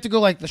 and I mean you have to go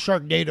like the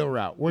Sharknado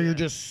route where you're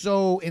just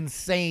so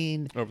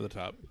insane Over the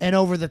top. and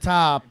over the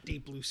top.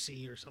 Deep Blue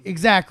Sea or something.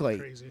 Exactly.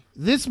 Crazy.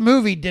 This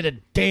movie did a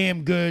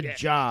damn good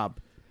job.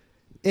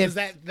 Because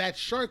that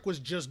shark was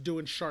just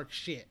doing shark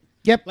shit.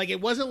 Yep. Like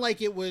it wasn't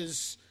like it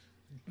was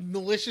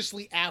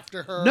maliciously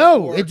after her.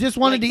 No, or it just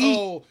wanted like, to eat.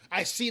 Oh,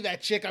 I see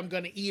that chick, I'm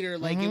gonna eat her.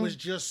 Like it was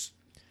just.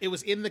 It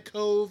was in the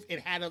cove. It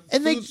had a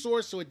And food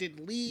source, so it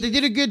didn't leave. They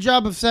did a good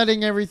job of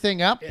setting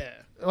everything up. Yeah.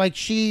 Like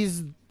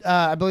she's,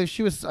 I believe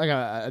she was like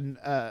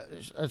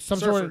some sort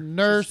Surfer. of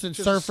nurse and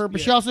She's- surfer,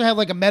 but she yeah. also had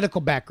like a medical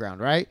background,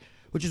 right?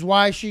 Which is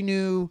why she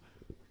knew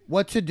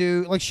what to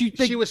do. Like she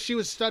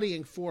was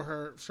studying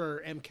for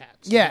MCAT.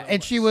 yeah,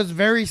 and she was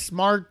very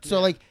smart. So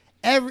like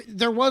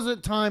there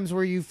wasn't times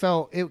where you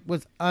felt it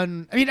was I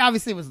mean,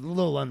 obviously it was a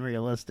little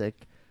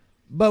unrealistic.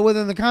 But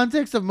within the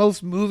context of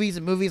most movies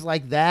and movies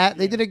like that,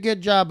 they did a good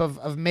job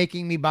of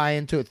making me buy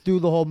into it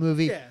through the whole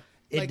movie. Yeah.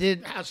 It Like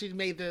did. how she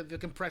made the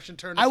compression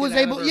turn. I was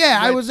able,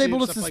 I was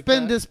able to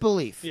suspend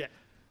disbelief Yeah.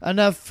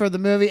 enough for the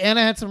movie, and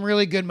I had some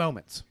really good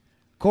moments.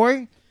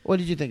 Corey, what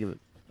did you think of it?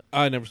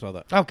 I never saw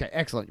that. Okay,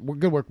 excellent.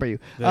 Good work by you.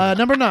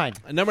 Number 9.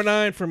 Number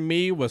 9 for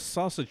me was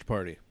Sausage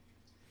Party.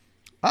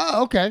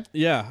 Oh, okay.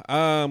 Yeah,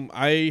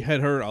 I had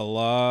heard a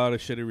lot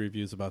of shitty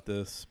reviews about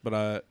this,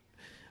 but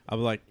I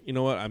was like, you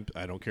know what?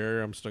 I don't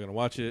care. I'm still gonna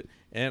watch it,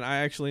 and I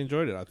actually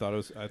enjoyed it. I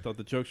thought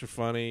the jokes were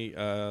funny.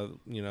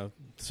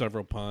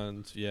 Several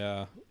puns.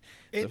 Yeah,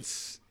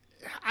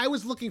 I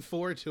was looking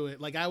forward to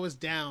it. Like I was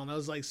down. I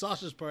was like,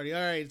 Sausage Party.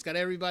 All right, it's got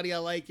everybody I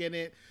like in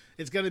it.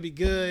 It's gonna be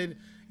good.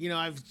 You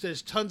know,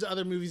 there's tons of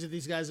other movies that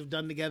these guys have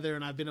done together,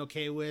 and I've been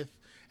okay with.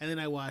 And then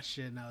I watched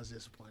it, and I was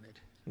disappointed.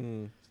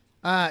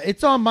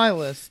 It's on my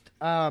list.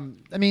 I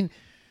mean,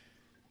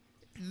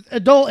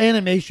 adult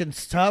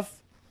animation's tough.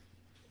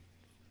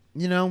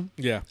 You know,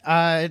 yeah.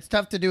 it's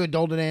tough to do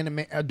adult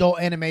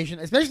animation,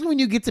 especially when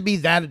you get to be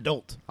that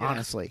adult.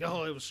 Honestly,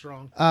 Oh, it was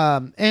strong.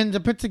 and to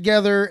put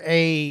together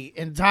a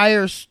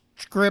entire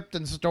script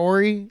and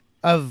story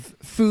of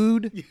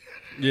food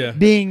Yeah.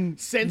 being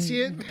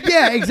Sentient.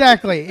 yeah,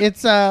 exactly. It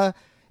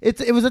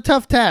was a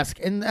tough task,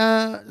 and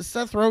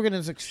Seth Rogen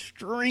is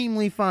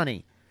extremely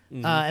funny,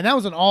 and that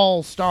was an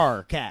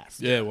all-star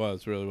cast. Yeah, it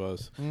was. Really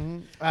was.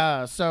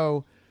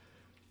 So,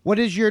 what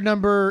is your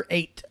number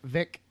 8,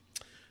 Vic?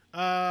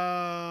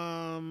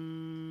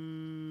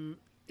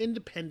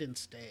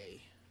 Independence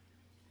Day.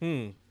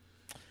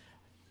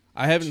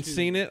 I haven't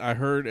seen it. I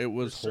heard it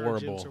was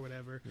Resurgence horrible. or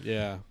whatever.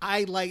 Yeah.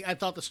 I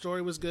thought the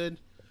story was good.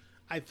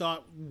 I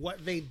thought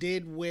what they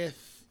did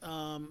with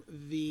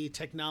the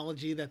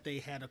technology that they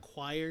had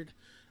acquired,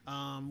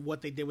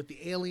 what they did with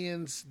the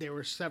aliens. There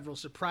were several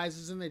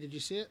surprises in there. Did you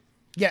see it?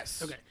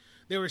 Yes. Okay.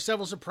 There were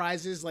several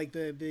surprises, like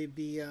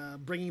the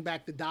bringing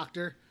back the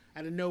doctor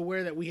out of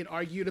nowhere that we had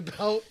argued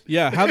about.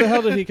 Yeah, how the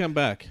hell did he come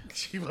back?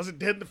 He wasn't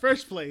dead in the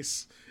first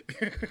place.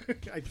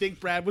 I think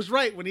Brad was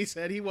right when he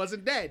said he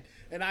wasn't dead.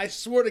 And I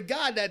swore to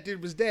God that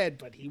dude was dead,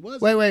 but he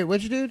wasn't. Wait,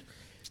 which dude?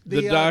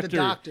 The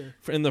doctor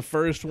in the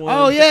first one.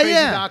 Oh, yeah, Crazy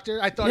yeah. doctor.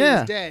 I thought he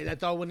was dead. I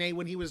thought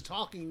when he was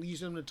talking,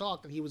 using him to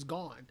talk, that he was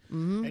gone,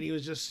 and he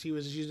was just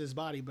using his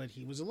body, but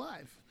he was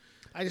alive.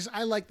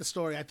 I like the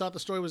story. I thought the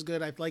story was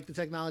good. I liked the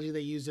technology they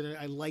used in it.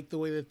 I liked the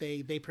way that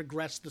they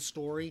progressed the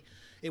story.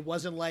 It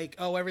wasn't like,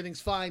 oh, everything's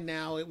fine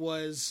now. It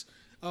was,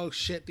 oh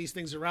shit, these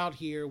things are out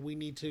here. We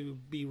need to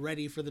be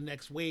ready for the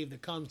next wave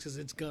that comes because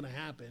it's gonna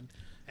happen,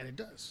 and it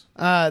does.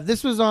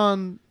 This was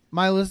on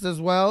my list as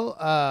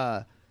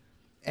well.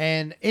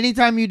 And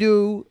anytime you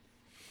do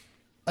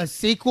a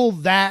sequel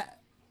that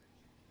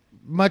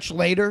much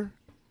later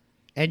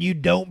and you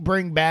don't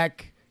bring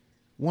back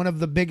one of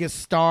the biggest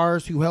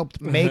stars who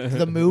helped make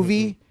the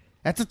movie,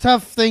 that's a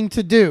tough thing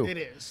to do. It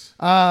is.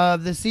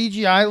 The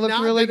CGI looked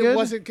Not really that good. It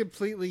wasn't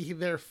completely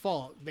their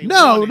fault. They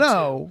No.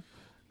 wanted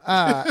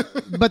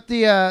But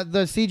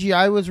the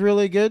CGI was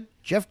really good.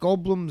 Jeff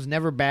Goldblum's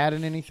never bad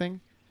in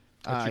anything.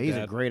 That's your He's a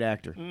dad. great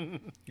actor.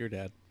 Your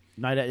dad.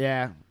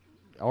 Yeah.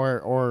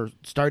 Or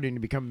starting to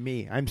become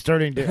me. I am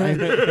starting to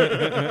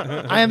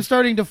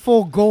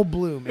full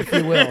Goldblum, if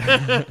you will.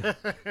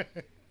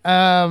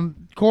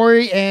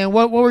 Corey, and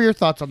what were your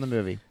thoughts on the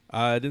movie?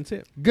 I didn't see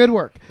it. Good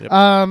work.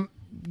 Yep.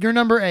 Your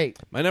number 8.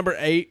 My number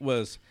 8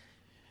 was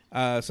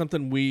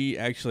something we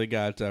actually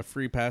got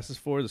free passes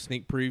for, the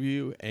sneak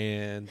preview,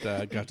 and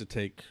got to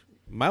take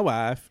my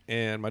wife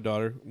and my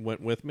daughter went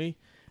with me.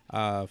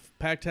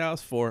 Packed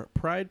house for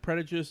Pride,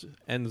 Prejudice,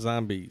 and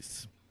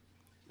Zombies.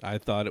 I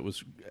thought it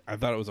was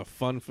a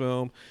fun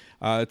film.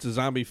 It's a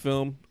zombie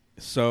film,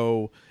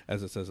 so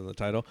as it says in the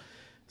title.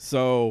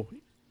 So,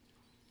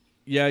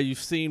 yeah, you've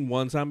seen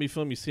one zombie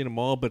film, you've seen them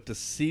all, but to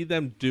see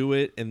them do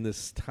it in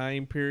this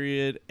time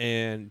period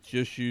and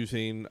just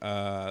using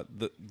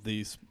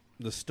the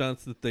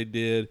stunts that they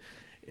did,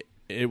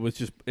 it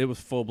was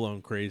full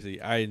blown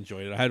crazy. I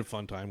enjoyed it. I had a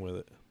fun time with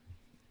it.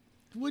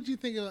 What'd you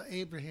think of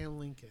Abraham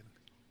Lincoln?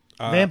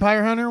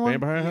 Vampire Hunter one?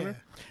 Vampire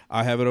Hunter?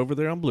 I have it over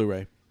there on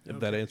Blu-ray. If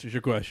that answers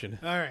your question.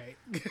 All right,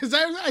 because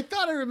I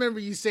thought I remember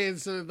you saying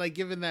something like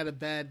giving that a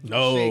bad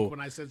shake when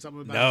I said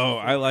something about it. No,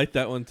 I like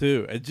that one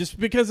too. Just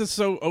because it's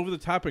so over the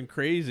top and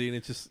crazy, and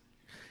it's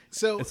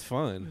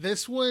fun.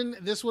 This one,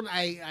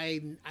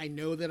 I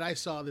know that I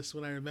saw this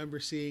one. I remember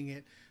seeing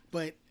it,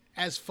 but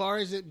as far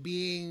as it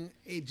being,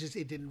 it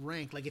didn't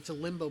rank. Like, it's a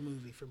Limbo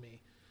movie for me.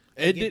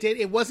 Like,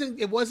 it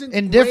wasn't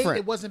indifferent. Great,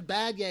 it wasn't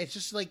bad. Yeah, it's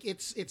just like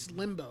it's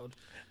limboed.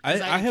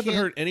 I haven't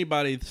heard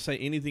anybody say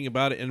anything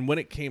about it, and when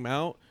it came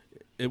out,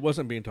 it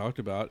wasn't being talked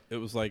about. It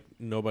was like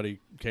nobody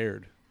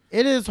cared.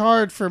 It is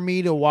hard for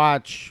me to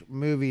watch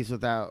movies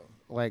without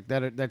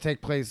that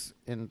take place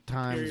in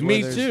times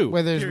Me too.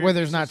 where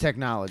there's not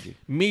technology.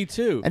 Me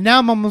too. And now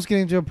I'm almost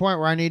getting to a point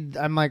where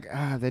I'm like,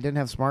 they didn't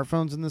have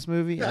smartphones in this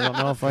movie. I don't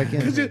know if I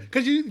can.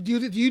 Because you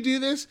do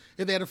this,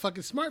 if they had a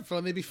fucking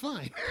smartphone, they'd be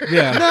fine.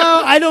 Yeah.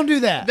 No, I don't do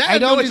that. I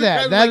don't do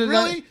that.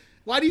 Really?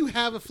 Why do you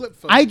have a flip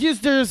phone?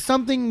 There's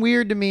something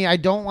weird to me. I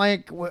don't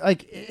like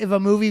if a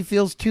movie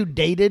feels too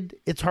dated,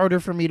 it's harder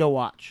for me to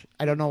watch.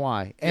 I don't know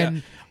why.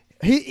 And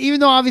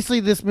even though obviously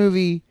this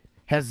movie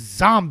has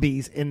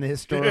zombies in the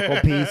historical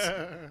piece,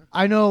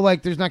 I know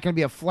there's not going to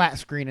be a flat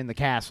screen in the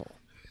castle.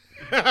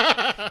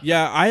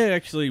 Yeah, I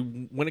actually,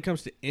 when it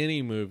comes to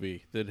any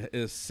movie that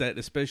is set,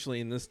 especially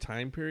in this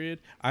time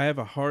period, I have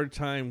a hard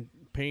time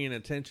paying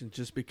attention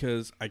just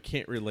because I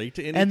can't relate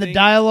to anything. And the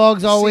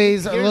dialogue's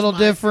always a little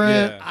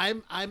different. Yeah.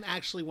 I'm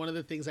actually, one of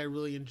the things I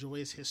really enjoy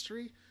is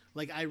history.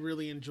 Like, I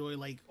really enjoy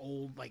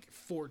old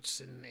forts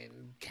and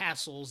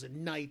castles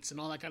and knights and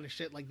all that kind of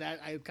shit like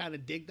that. I kind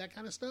of dig that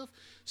kind of stuff.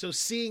 So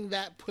seeing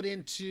that put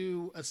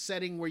into a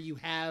setting where you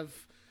have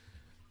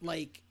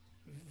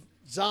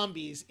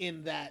zombies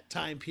in that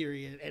time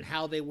period and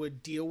how they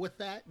would deal with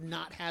that,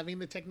 not having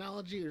the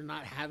technology or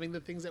not having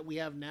the things that we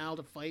have now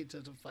to fight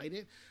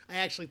it, I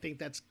actually think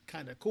that's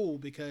kind of cool,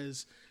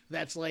 because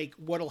that's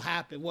what'll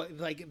happen. My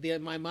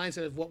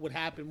mindset of what would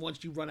happen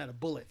once you run out of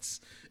bullets.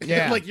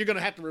 Yeah. You're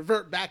gonna have to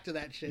revert back to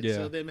that shit. Yeah.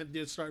 So then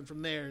starting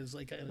from there is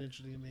kind of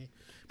interesting to me.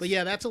 But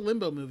yeah, that's a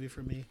Limbo movie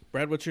for me.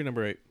 Brad, what's your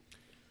number 8?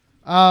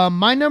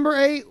 My number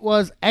 8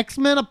 was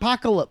X-Men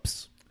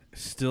Apocalypse.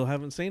 Still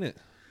haven't seen it.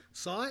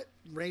 Saw it,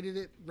 rated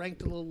it,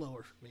 ranked a little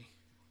lower for me.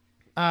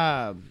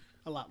 A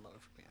lot lower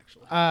for me,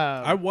 actually.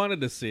 I wanted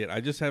to see it.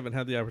 I just haven't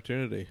had the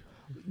opportunity.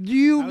 Do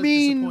you I was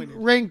mean disappointed.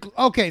 rank?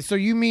 Okay, so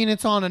you mean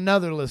it's on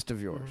another list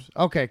of yours?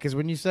 Okay, because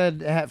when you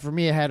said for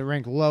me it had to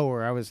rank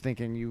lower, I was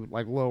thinking you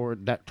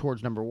lowered that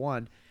towards number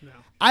 1. No.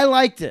 I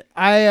liked it.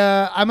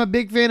 I'm a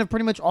big fan of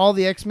pretty much all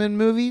the X-Men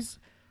movies.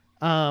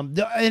 And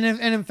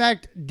in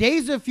fact,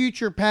 Days of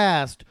Future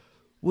Past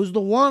was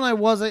the one I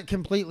wasn't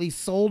completely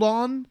sold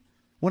on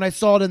when I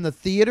saw it in the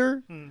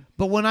theater.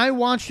 But when I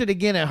watched it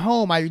again at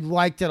home, I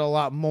liked it a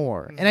lot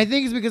more. And I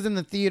think it's because in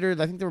the theater,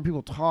 I think there were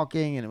people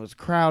talking and it was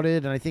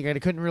crowded, and I think I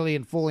couldn't really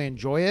fully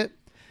enjoy it.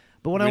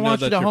 But when I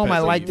watched it at home, I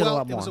liked it a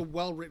lot It more. was a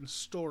well-written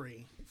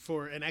story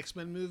for an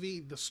X-Men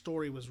movie, the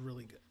story was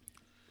really good.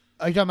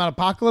 Are you talking about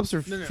Apocalypse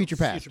or No, Future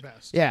Past? Future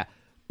Past. Yeah,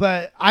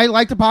 but I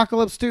liked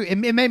Apocalypse too. It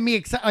made me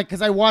excited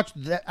because I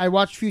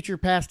watched Future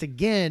Past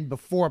again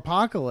before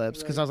Apocalypse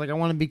because I was like, I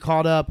want to be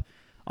caught up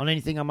on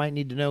anything I might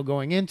need to know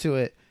going into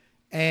it,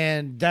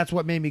 and that's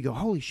what made me go,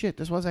 holy shit,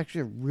 this was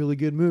actually a really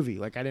good movie.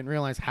 Like I didn't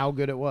realize how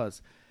good it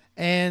was,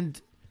 and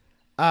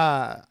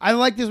I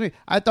like this movie.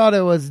 I thought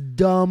it was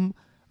dumb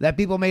that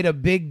people made a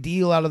big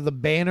deal out of the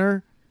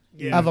banner.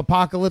 Yeah. Of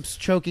Apocalypse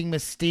choking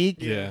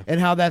Mystique, Yeah. and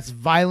how that's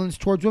violence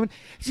towards women.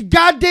 He's a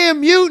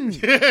goddamn mutant.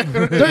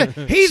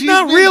 He's She's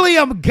not been- really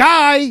a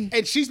guy.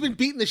 And she's been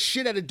beating the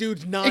shit out of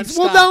dudes nonstop.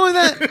 Well,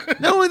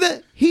 not only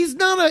that, he's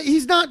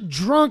not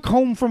drunk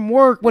home from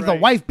work with a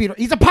Right. wife beater.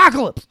 He's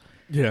Apocalypse.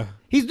 Yeah.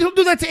 He'll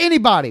do that to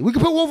anybody. We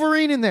could put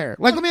Wolverine in there.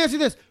 Like, let me ask you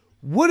this: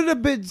 would it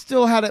have been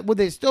would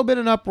they still been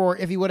an uproar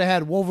if he would have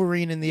had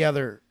Wolverine in the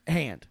other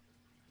hand?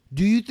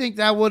 Do you think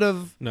that would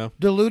have No.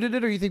 diluted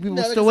it, or you think people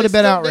No, still would have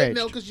been outraged?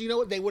 No, because you know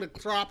what? They would have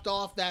cropped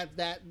off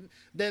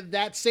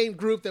that same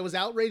group that was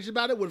outraged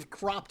about it would have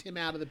cropped him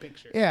out of the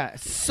picture. Yeah,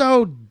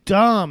 so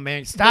dumb,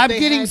 man. Stop they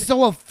getting had-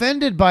 so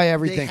offended by They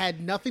everything. had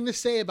nothing to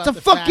say about It's a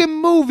the fact fucking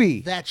movie.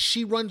 that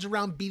she runs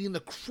around beating the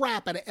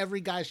crap out of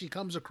every guy she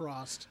comes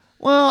across.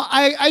 Well,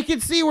 I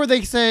can see where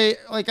they say,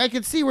 like, I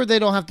can see where they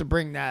don't have to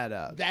bring that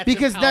up. That's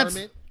because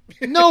empowerment.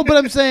 no, but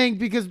I'm saying,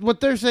 because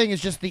what they're saying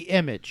is just the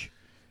image.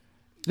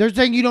 They're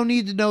saying you don't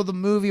need to know the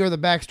movie or the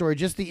backstory,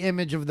 just the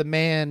image of the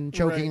man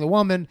choking Right. the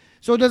woman.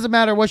 So it doesn't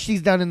matter what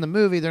she's done in the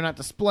movie. They're not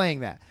displaying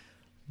that.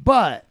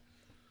 But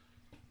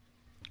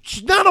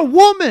she's not a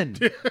woman.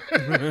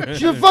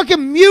 She's a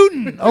fucking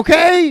mutant,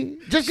 okay?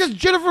 Just because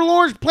Jennifer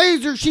Lawrence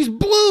plays her, she's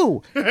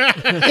blue.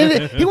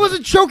 And he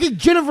wasn't choking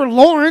Jennifer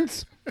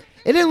Lawrence.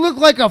 It didn't look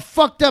like a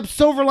fucked up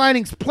Silver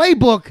Linings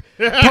Playbook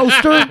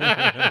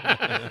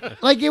poster.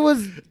 Like it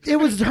was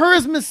her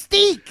as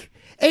Mystique.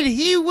 And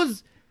he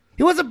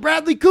wasn't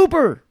Bradley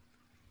Cooper.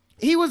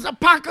 He was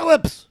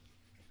Apocalypse.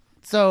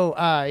 So,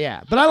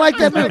 yeah. But I like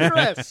that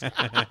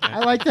movie. I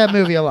like that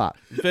movie a lot.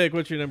 Vic,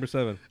 what's your number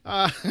 7?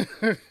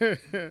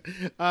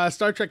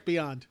 Star Trek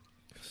Beyond.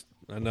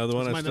 Another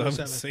one I my still number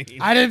haven't 7.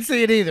 seen. I didn't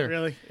see it either.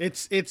 Really,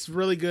 it's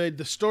really good.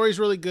 The story's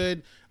really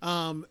good.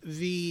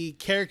 The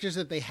characters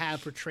that they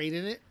have portrayed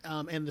in it,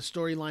 and the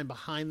storyline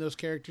behind those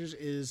characters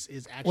is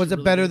actually. Was it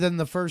really better good. than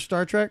the first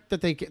Star Trek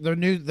that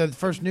the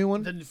first new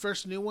one? the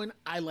first new one?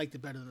 I liked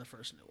it better than the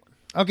first new one.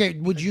 Okay,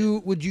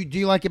 do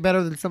you like it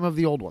better than some of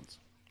the old ones?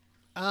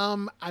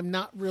 I'm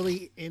not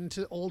really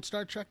into old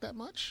Star Trek that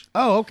much.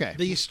 Oh, okay.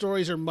 These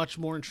stories are much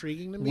more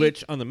intriguing to me.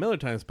 Which, on the Miller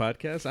Times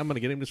podcast, I'm going to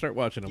get him to start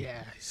watching them.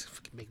 yeah, he's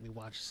fucking making me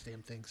watch these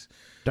damn things.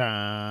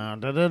 Dun,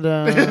 dun, dun,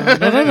 dun, He's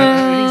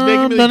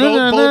making me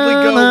boldly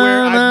go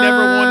where I've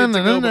never wanted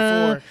to go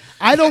before.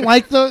 I don't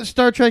like the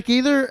Star Trek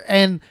either,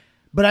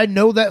 but I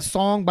know that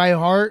song by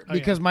heart Oh, yeah.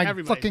 because my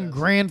Everybody fucking does.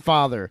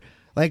 grandfather,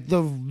 like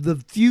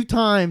the few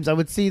times I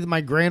would see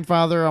my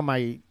grandfather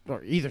on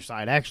or either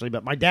side actually,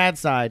 but my dad's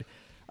side,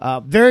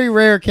 very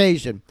rare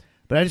occasion.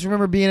 But I just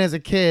remember being as a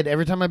kid,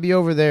 every time I'd be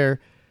over there,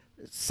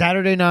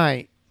 Saturday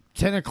night,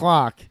 10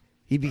 o'clock,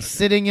 he'd be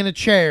sitting in a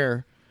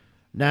chair.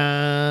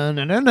 Na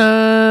na na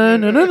na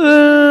na na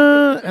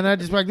na, and I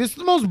just be like, this is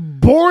the most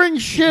boring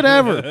shit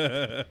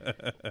ever.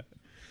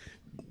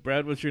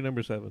 Brad, what's your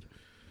number 7?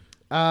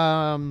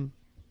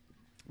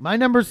 My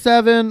number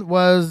 7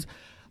 was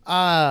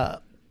a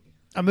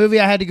movie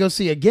I had to go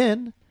see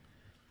again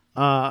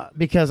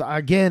because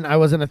again I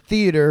was in a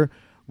theater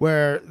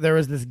where there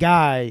was this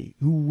guy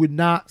who would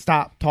not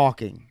stop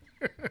talking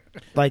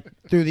like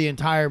through the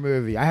entire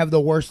movie. I have the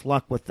worst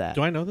luck with that.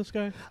 Do I know this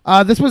guy?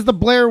 This was the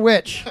Blair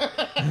Witch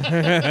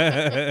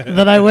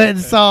that I went and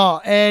saw,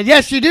 and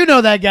yes, you do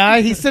know that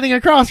guy. He's sitting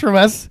across from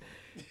us.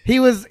 He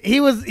was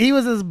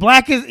as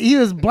black as he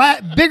was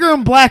bigger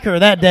and blacker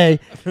that day.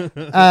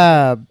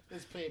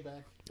 It's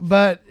payback.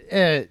 But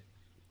It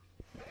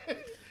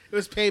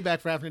was payback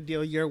for having to deal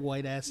with your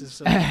white asses.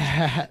 So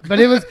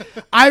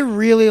I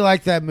really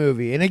liked that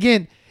movie. And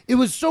again, it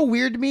was so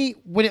weird to me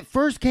when it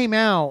first came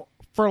out.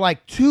 For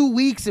like 2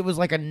 weeks, it was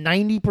like a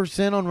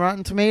 90% on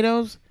Rotten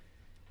Tomatoes.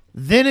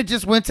 Then it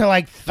just went to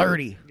like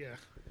 30. yeah.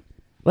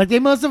 Like they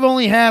must have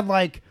only had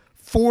like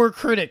 4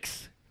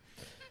 critics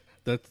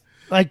That's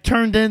like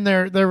turned in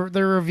their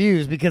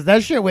reviews because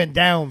that shit went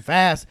down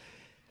fast.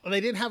 Well,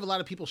 they didn't have a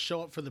lot of people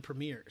show up for the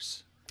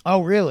premieres.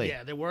 Oh, really?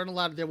 Yeah, there weren't a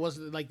lot. There was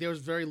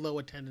very low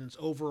attendance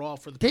overall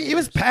for the. It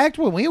was premieres. packed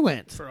when we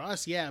went. For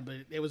us, yeah, but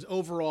it was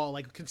overall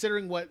like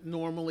considering what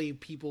normally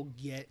people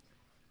get.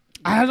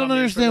 I don't come in for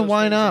understand those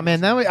why things, not,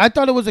 it man. was- I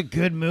thought it was a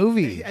good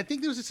movie. I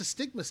think there was just a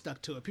stigma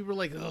stuck to it. People were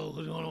like, "Oh,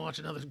 we want to watch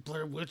another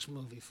Blair Witch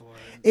movie for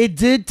it." It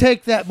did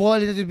take that. Well,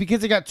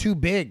 because it got too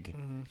big,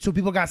 so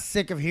people got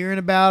sick of hearing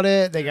about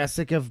it. They got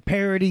sick of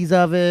parodies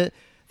of it.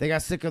 They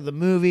got sick of the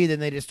movie. Then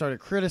they just started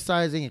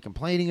criticizing and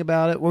complaining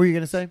about it. What were you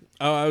gonna say?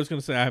 Oh, I was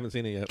going to say I haven't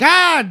seen it yet.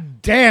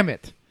 God damn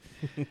it!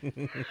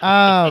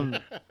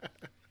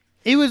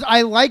 It was.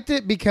 I liked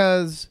it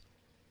because,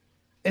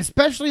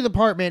 especially the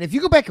part, man. If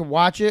you go back and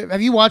watch it,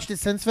 have you watched it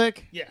since,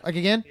 Vic? Yeah. Like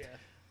again? Yeah.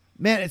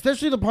 Man,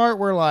 especially the part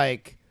where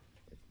like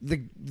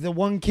the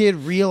one kid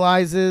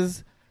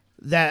realizes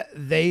that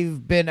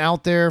they've been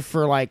out there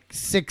for like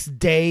 6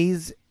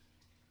 days,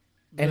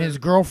 and his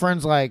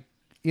girlfriend's like,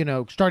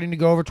 starting to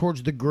go over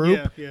towards the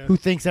group who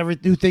thinks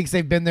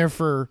they've been there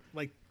for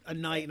like a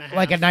night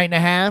and a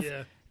half.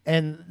 Yeah.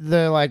 And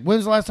they're like,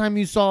 "When's the last time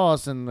you saw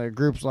us?" And the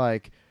group's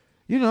like,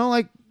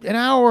 like an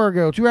hour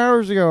ago, 2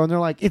 hours ago. And they're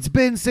like, "It's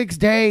been 6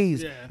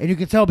 days." Yeah. And you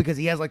can tell because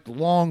he has like the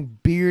long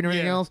beard and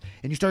everything Yeah. else.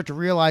 And you start to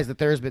realize that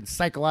there has been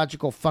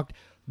psychological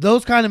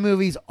Those kind of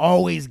movies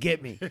always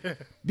get me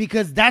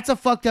because that's a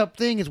fucked up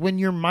thing is when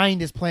your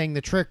mind is playing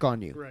the trick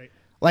on you. Right.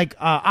 Like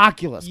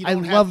Oculus. I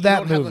love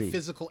that You don't movie. have a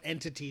physical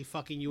entity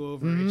fucking you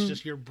over. It's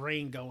just your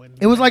brain going.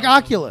 It was like down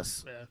Oculus.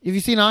 somewhere. Have you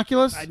seen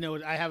Oculus? I know.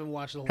 I haven't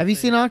watched the whole Have you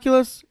thing. seen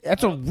Oculus?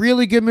 That's a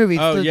really good movie.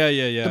 It's Oh, the-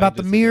 yeah. About I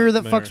the did see mirror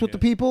that. that Mirror, fucks with the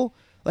yeah. people.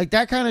 Like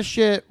that kind of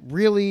shit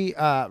really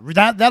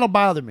that'll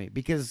bother me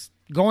because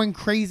going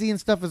crazy and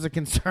stuff is a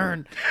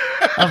concern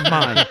of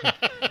mine.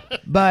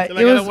 But Like,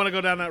 it I was don't want to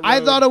go down that road.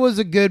 I thought it was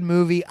a good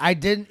movie.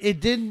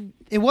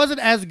 It wasn't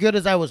as good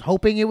as I was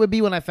hoping it would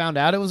be when I found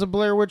out it was a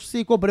Blair Witch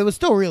sequel, but it was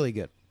still really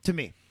good to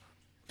me.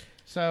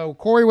 So,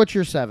 Corey, what's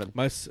your 7?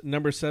 My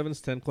number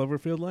 7's 10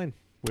 Cloverfield Lane.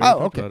 We Oh, already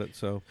talked okay. about it,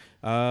 so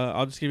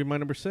I'll just give you my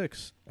number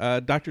 6.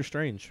 Doctor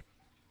Strange.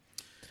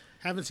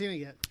 Haven't seen it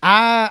yet.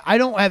 I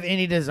don't have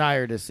any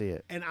desire to see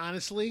it. And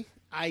honestly,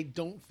 I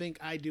don't think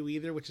I do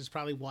either, which is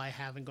probably why I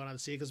haven't gone out to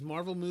see it. Because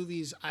Marvel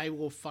movies, I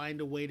will find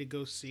a way to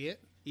go see it,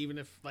 even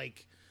if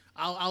like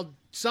I'll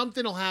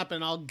something will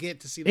happen. I'll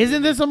get to see. The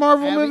Isn't movie. this a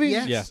Marvel I haven't- movie?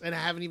 Yes, Yeah. and I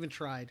haven't even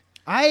tried.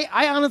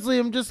 I honestly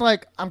am just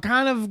like I'm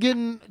kind of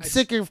getting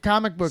sick of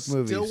comic book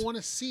movies. Still want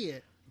to see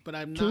it, but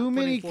I'm not Too putting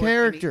many forth any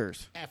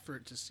characters.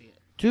 effort to see it.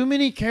 Too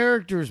many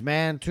characters,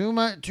 man. Too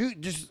much.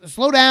 Just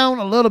slow down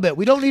a little bit.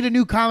 We don't need a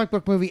new comic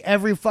book movie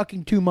every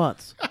fucking 2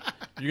 months.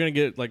 You're going to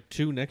get like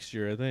 2 next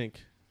year, I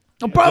think.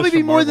 It'll probably Just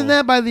be for more than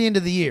Marvel. that by the end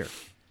of the year.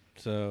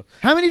 So,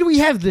 How many do we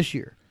have this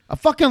year? A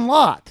fucking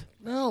lot.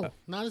 No,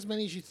 not as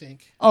many as you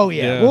think. Oh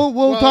yeah, Yeah. we'll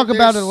Well, talk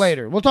about it there's-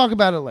 later. We'll talk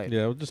about it later.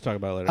 yeah, we'll just talk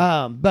about it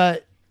later.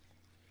 But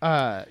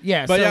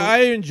yeah. But so, yeah, I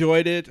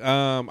enjoyed it.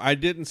 I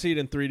didn't see it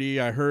in 3D.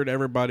 I heard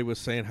everybody was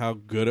saying how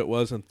good it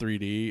was in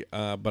 3D,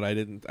 but I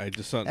didn't. I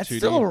just saw it in that's 2D.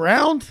 still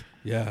around.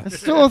 Yeah. That's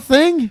still a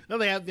thing. No,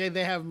 they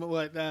have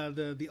what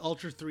the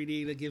Ultra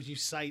 3D that gives you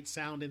sight,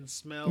 sound, and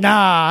smell.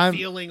 Nah,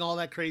 feeling all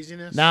that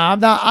craziness. I'm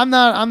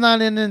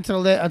not in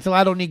until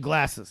I don't need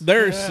glasses.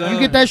 There's some, You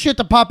get that shit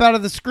to pop out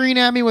of the screen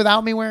at me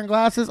without me wearing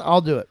glasses, I'll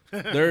do it.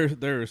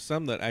 there are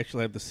some that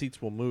actually have the seats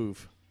will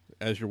move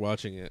as you're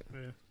watching it,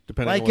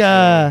 depending on Like what's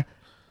going on.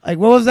 like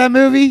what was that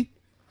movie? Do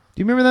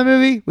you remember that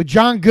movie with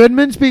John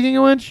Goodman? Speaking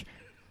of which,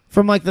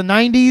 from like the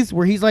 '90s,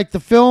 where he's like the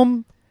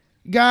film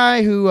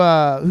guy who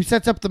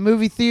sets up the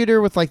movie theater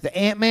with like the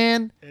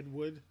Ant-Man. Ed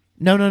Wood.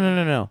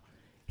 No.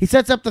 He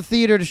sets up the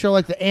theater to show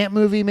like the Ant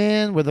movie,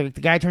 man, where the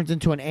guy turns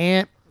into an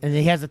ant, and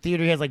he has a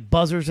theater. He has like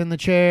buzzers in the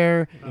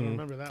chair. I don't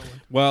remember that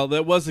one. Well,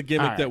 that was a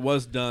gimmick All right. that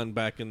was done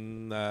back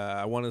in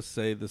I want to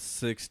say the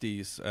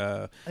 60s.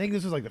 I think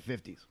this was like the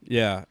 50s.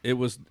 Yeah, it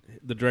was.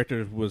 The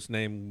director was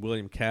named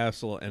William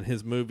Castle, and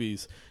his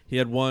movies. He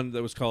had one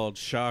that was called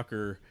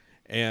Shocker,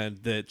 and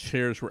the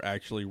chairs were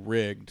actually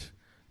rigged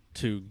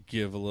to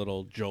give a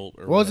little jolt.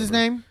 Or What was his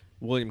whatever. name?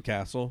 William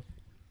Castle.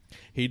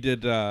 He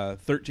did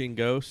 13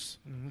 Ghosts.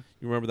 You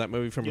remember that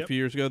movie from a Yep. few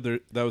years ago?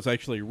 That was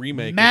actually a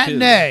remake.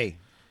 Matinee. Of his.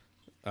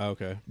 Oh,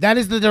 okay. That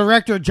is the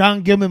director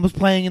John Goodman was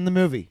playing in the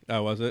movie.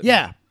 Oh, was it?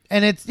 Yeah,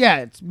 and it's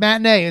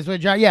Matinee. Is what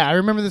John. Yeah, I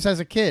remember this as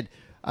a kid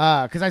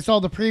because I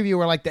saw the preview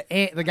where like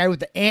the guy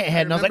with the ant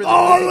head, and I was like,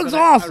 remember the oh, it movie, looks but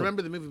awesome. I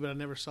remember the movie, but I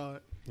never saw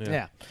it.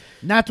 Yeah.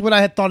 Not what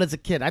I had thought as a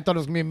kid. I thought it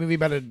was gonna be a movie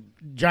about a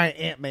giant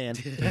ant man.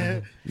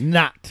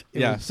 Not. It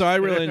Yeah. was So I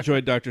really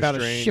enjoyed Doctor about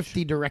Strange. a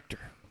shifty director.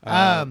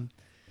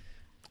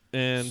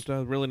 And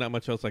really not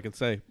much else I can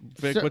say.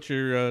 Vic, So- what's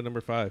your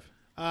number 5?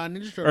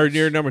 Ninja Or Turtles.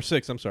 your number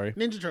 6, I'm sorry.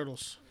 Ninja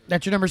Turtles.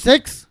 That's your number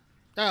 6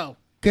 Oh,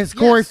 because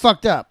Corey Yes.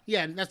 fucked up.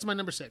 yeah, that's my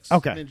number 6.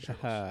 Okay. Ninja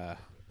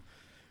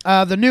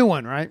Turtles. The new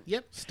one, right?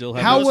 Yep. Still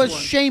have How those- was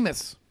one.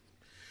 Seamus?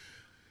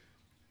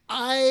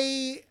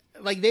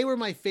 They were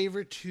my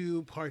favorite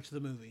 2 parts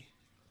of the movie.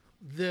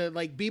 The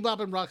Bebop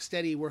and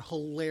Rocksteady were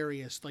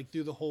hilarious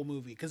through the whole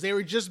movie because they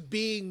were just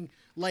being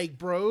like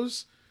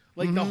bros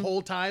the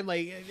whole time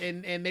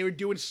and they were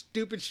doing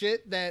stupid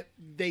shit that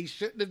they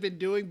shouldn't have been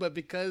doing, but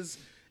because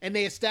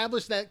they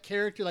established that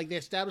character, they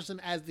established them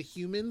as the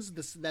humans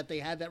that they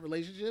had that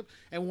relationship,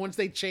 and once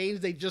they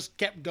changed they just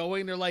kept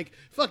going. They're like,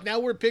 fuck, now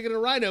we're picking a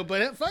rhino,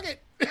 but fuck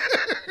it.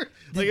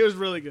 It was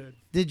really good.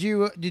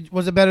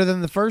 Was it better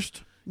than the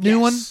first new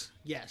one?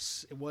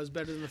 Yes, it was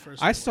better than the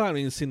first I one. still haven't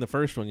even seen the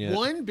first one yet.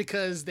 One,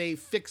 because they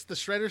fixed the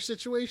Shredder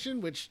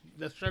situation, which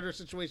the Shredder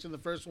situation in the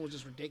first one was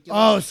just ridiculous.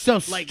 Oh, so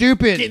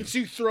stupid.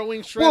 Ginsu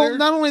throwing Shredder. Well,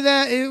 not only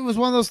that, it was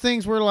one of those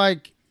things where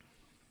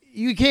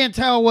you can't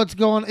tell what's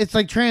going. It's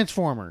like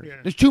Transformer. Yeah.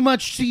 There's too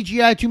much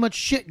CGI, too much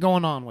shit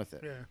going on with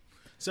it. Yeah.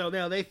 So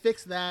now they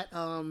fixed that.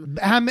 How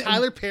many-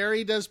 Tyler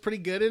Perry does pretty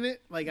good in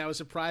it. I was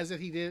surprised that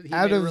he did. He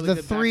Out made a of really the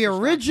good 3 Baxter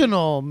Stockman.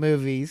 original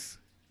movies,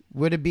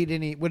 Would it beat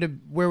any?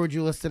 Where would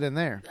you list it in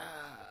there?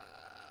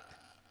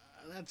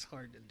 That's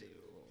hard to do.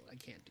 I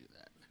can't do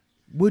that.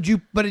 Would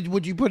you? But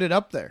would you put it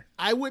up there?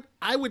 I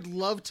would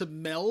love to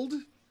meld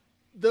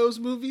those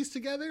movies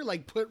together,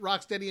 like put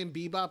Rocksteady and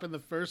Bebop in the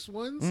first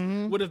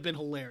ones. Would have been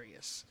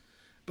hilarious.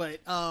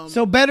 But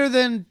So better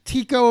than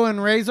Tico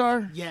and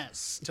Razor?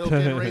 yes, Toka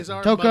and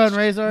Razor. Toka and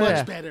Razor, much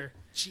yeah. better.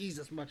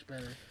 Jesus, much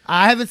better.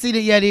 I haven't seen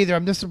it yet either.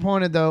 I'm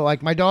disappointed though.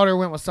 Like my daughter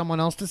went with someone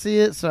else to see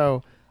it,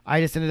 so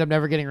I just ended up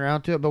never getting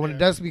around to it. But when it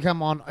does become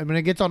when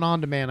it gets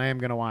on demand, I am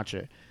gonna watch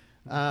it.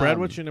 Brad,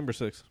 what's your number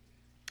 6?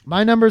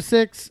 My number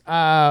 6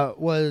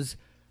 was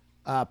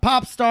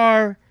Pop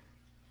Star,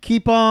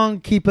 Keep On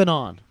Keeping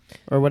On,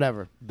 or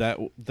whatever. That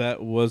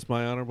was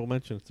my honorable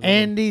mention.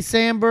 Andy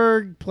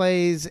Samberg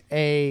plays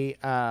a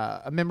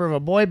member of a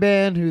boy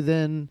band who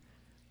then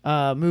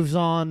moves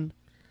on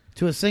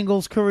to a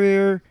singles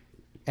career,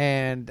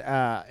 and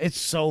it's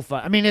so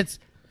fun. I mean,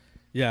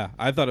 Yeah,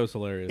 I thought it was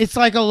hilarious. it's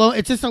like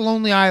it's just a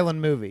Lonely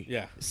Island movie.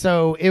 Yeah.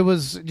 So it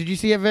was. Did you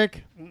see it,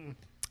 Vic?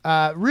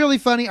 Really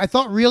funny. I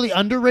thought really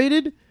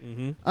underrated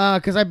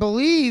because I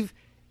believe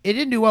it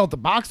didn't do well at the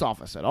box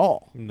office at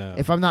all. No.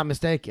 If I'm not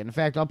mistaken. In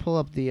fact, I'll pull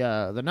up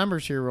the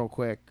numbers here real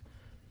quick.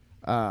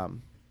 Yeah.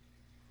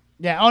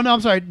 Oh no,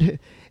 I'm sorry.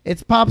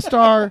 It's Pop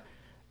Star.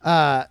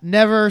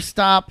 Never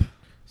Stop.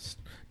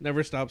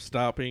 Never Stop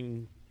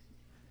Stopping.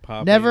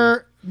 Popping.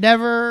 Never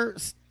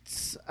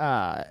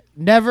Stop.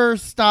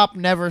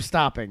 Never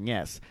Stopping.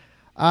 Yes.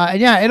 And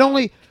yeah, it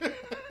only.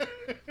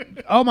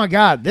 Oh my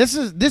God, this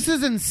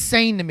is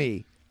insane to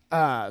me.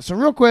 So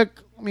real quick,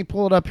 let me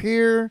pull it up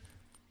here.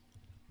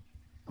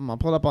 I'm gonna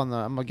pull it up I'm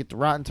gonna get the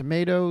Rotten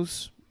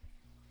Tomatoes.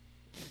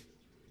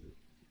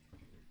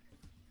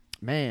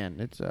 Man,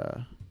 it's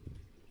so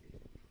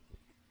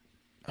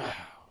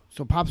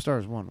Pop Star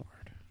is one word.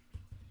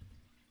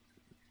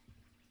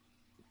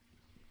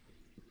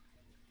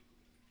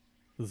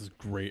 This is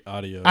great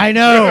audio. I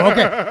know.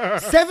 Okay,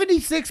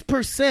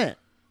 76%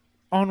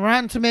 on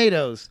Rotten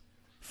Tomatoes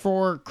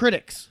for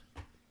critics.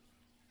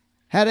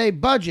 Had a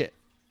budget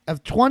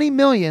of $20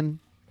 million,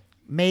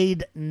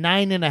 made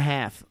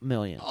 $9.5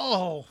 million.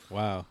 Oh,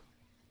 Wow.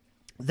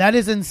 That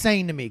is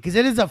insane to me because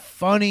it is a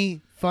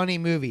funny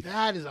movie.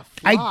 that is a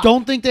flop. I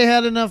don't think they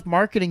had enough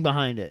marketing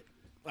behind it.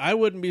 I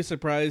wouldn't be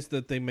surprised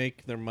that they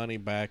make their money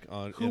back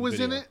on. Who was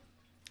in video. it?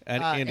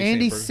 And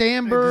Andy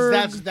Samberg.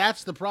 Samberg,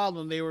 That's the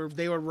problem. They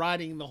were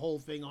writing the whole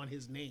thing on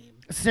his name.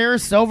 Sarah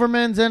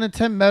Silverman's in it,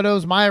 Tim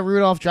Meadows, Maya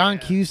Rudolph, John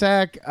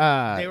Cusack.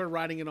 They were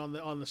writing it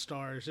on the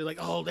stars. They're like,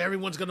 oh,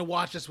 everyone's gonna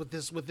watch us with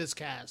this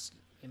cast.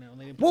 You know,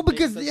 they didn't Well, put-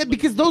 because that's yeah, what-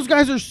 because those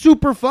guys are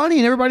super funny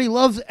and everybody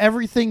loves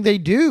everything they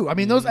do. I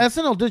mean, those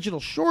SNL digital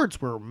shorts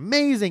were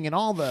amazing, and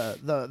all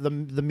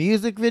the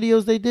music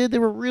videos they did, they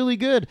were really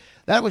good.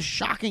 That was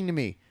shocking to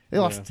me. They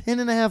lost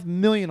 $10.5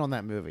 million on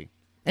that movie,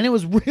 and it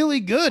was really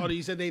good. Oh,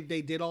 you said they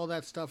did all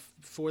that stuff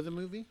for the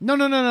movie?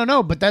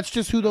 No. But that's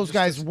just who those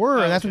guys were.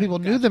 oh, That's what okay. people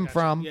knew Gotcha, them gotcha.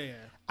 from. Yeah.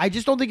 I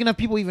just don't think enough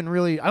people even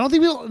really. I don't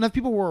think enough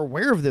people were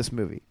aware of this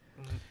movie.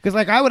 Because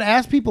like I would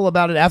ask people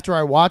about it after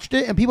I watched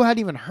it, and people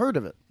hadn't even heard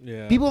of it.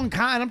 Yeah. People in and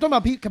I'm talking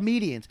about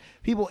comedians,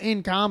 people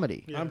in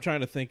comedy. I'm trying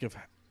to think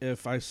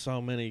if I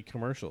saw many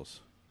commercials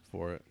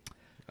for it.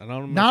 I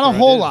don't. Not a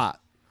whole lot.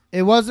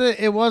 It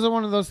wasn't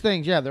one of those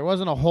things. Yeah, there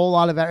wasn't a whole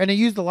lot of it, and it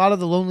used a lot of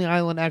the Lonely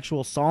Island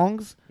actual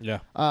songs. Yeah.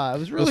 It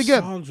was really the good.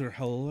 Songs are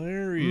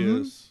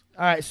hilarious.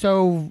 All right,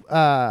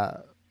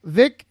 so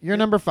Vic, you're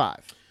number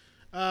 5.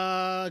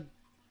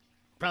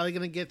 Probably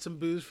gonna get some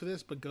booze for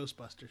this, but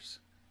Ghostbusters.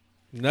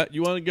 No,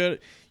 you want to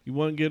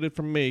get it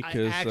from me I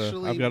because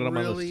actually I've got it on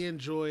my really list.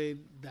 enjoyed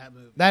that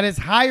movie. That is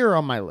higher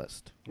on my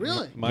list.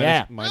 Really? Mine,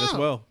 Yeah. mine as Oh.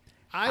 well.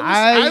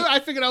 I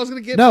figured I was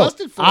gonna get No,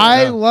 busted for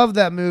I it. love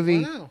that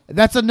movie. Wow.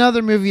 That's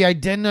another movie I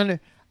didn't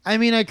I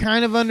mean, I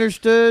kind of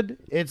understood.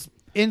 It's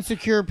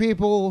insecure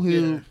people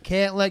who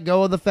can't let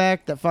go of the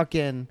fact that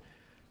fucking,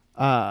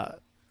 that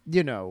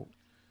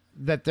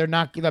they're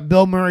not, that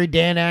Bill Murray,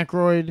 Dan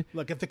Aykroyd.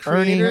 Look, if the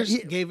Ernie- creators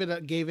yeah. gave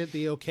it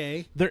the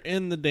okay, They're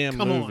in the damn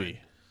Come on. movie.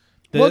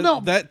 Well, no.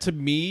 That to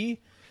me,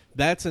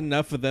 that's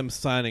enough of them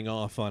signing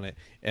off on it.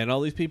 And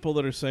all these people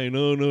that are saying,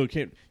 "Oh no,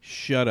 can't,"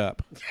 shut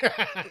up.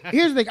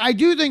 Here's the thing. I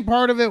do think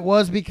part of it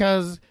was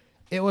because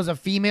it was a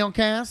female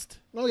cast.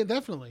 oh yeah,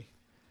 definitely.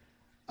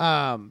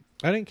 I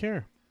didn't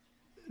care.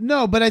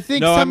 No, but I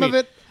think No, I some of mean-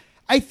 it,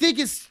 I think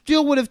it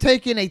still would have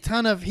taken a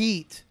ton of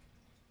heat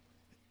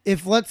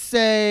if, let's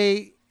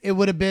say, it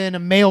would have been a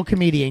male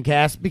comedian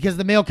cast, because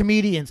the male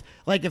comedians,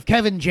 like if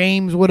Kevin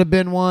James would have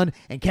been one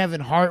and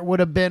Kevin Hart would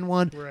have been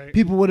one, Right.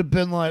 people would have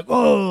been like,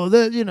 oh,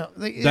 that,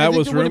 That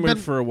was rumored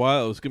for a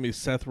while. It was going to be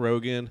Seth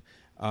Rogen,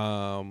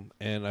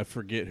 and I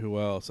forget who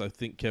else. I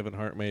think Kevin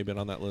Hart may have been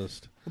on that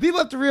list. People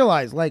have to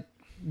realize, like,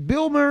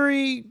 Bill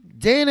Murray,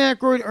 Dan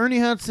Aykroyd, Ernie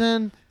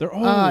Hudson, They're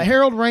old.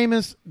 Harold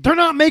Ramis, they're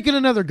not making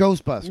another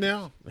Ghostbusters.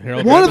 No,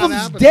 Harold One of Ramis-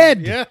 them's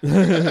happening. dead.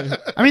 Yeah,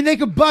 I mean, they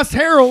could bust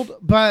Harold,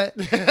 but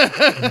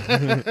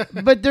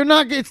they're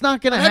not. It's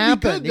not going to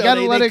that'd be happen. good, You though. got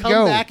to They let it come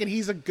go. back and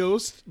he's a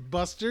ghost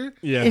buster.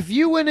 Yeah. If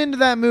you went into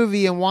that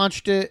movie and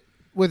watched it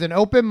with an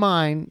open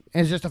mind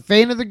and is just a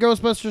fan of the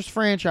Ghostbusters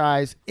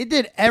franchise, it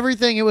did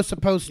everything it was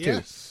supposed to.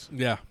 Yes.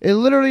 Yeah. It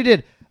literally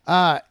did.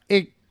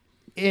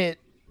 It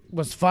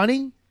was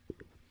funny.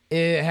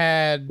 It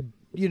had,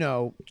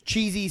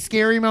 cheesy,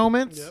 scary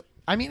moments. Yep.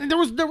 I mean, it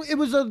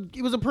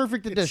was a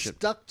perfect It addition.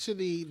 stuck to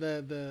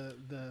the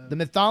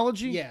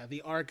mythology. yeah,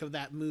 the arc of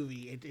that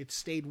movie. It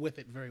stayed with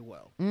it very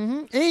well.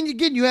 And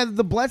again, you had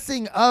the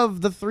blessing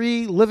of the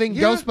 3 living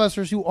Yeah.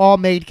 Ghostbusters who all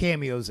made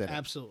cameos in it.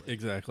 Absolutely.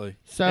 Exactly.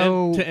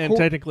 So, and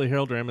technically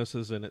Harold Ramis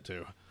is in it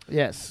too.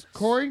 Yes.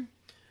 Corey?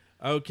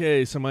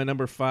 Okay, so my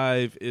number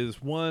 5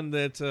 is one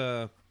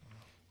that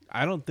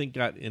I don't think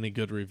got any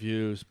good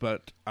reviews,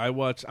 but I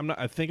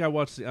think I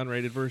watched the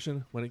unrated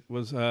version when it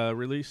was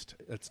released.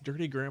 It's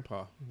Dirty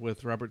Grandpa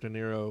with Robert De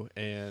Niro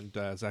and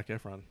Zac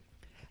Efron.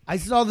 I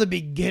saw the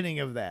beginning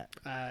of that,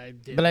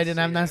 but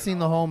I've not seen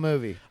the whole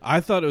movie. I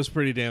thought it was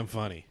pretty damn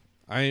funny.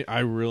 I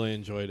really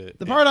enjoyed it.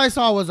 The part I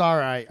saw was all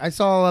right. I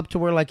saw up to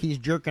where like he's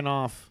jerking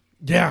off.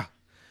 Yeah,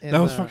 in that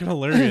was the- fucking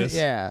hilarious.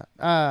 Yeah.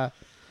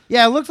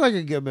 Yeah, it looks like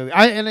a good movie.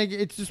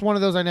 It's just one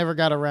of those I never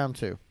got around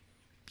to.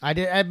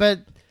 But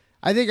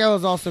I think I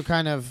was also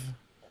I was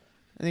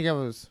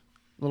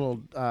a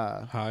little,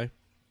 Hi.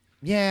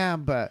 yeah,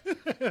 but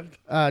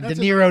De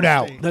Niro'd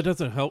out. That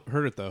doesn't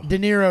hurt it though. De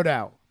Niro'd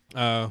out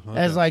Okay.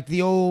 as like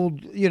the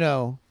old,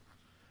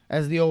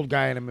 as the old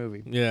guy in a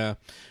movie. Yeah.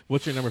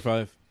 What's your number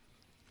 5?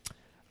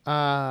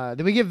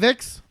 Did we get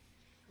Vic's?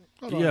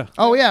 Hold on. Yeah.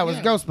 Oh yeah, it was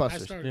I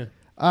Ghostbusters. started.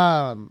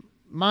 Yeah.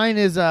 Mine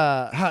is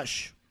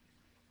Hush.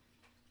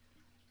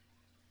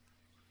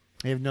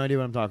 You have no idea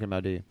what I'm talking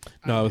about, do you?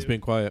 No, I was do.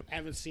 being quiet. I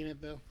haven't seen it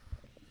though.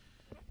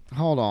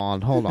 Hold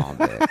on,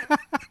 Vic.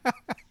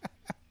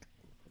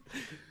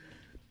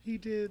 He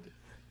did.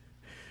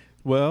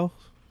 Well,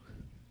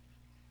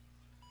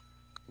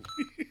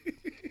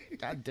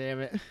 God damn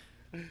it!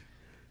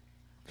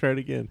 try it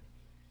again.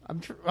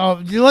 Oh,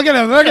 you look at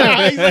him! Look at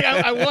him! He's like,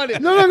 I want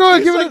it. No, go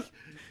ahead, give He's it.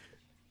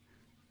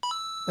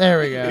 There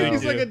we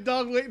He's go. like a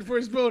dog waiting for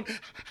his bone.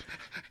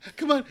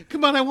 Come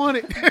on, I want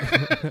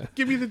it.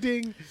 Give me the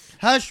ding.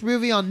 Hush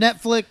movie on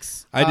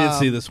Netflix. I did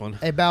see this one.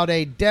 About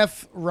a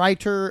deaf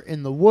writer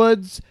in the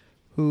woods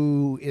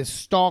who is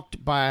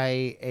stalked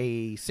by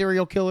a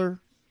serial killer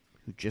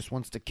who just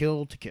wants to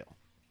kill to kill.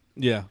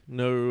 Yeah,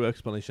 no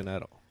explanation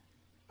at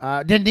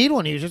all. Didn't need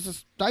one. He was just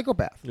a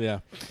psychopath. Yeah.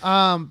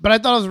 But I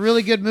thought it was a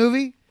really good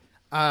movie.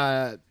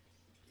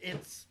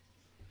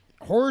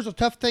 Horror's a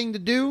tough thing to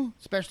do,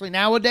 especially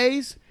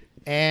nowadays.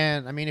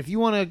 And I mean, if you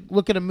want to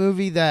look at a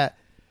movie that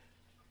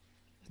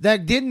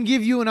didn't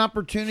give you an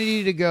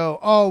opportunity to go,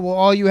 oh, well,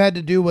 all you had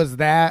to do was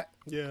that,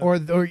 Yeah. or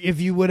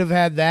if you would have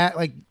had that,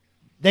 like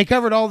they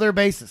covered all their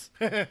bases.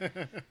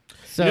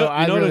 So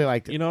I really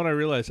liked it. You know what I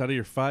realized? Out of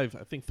your 5,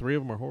 I think 3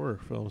 of them are horror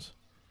films.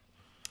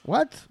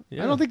 What?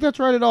 Yeah. I don't think that's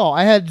right at all.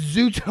 I had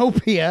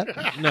Zootopia.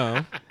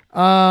 No.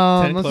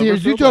 10 Let's see here.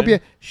 Cloverfield Zootopia.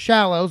 Lane.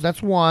 Shallows.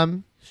 That's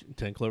one.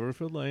 10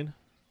 Cloverfield Lane.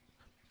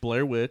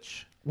 Blair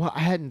Witch. Well,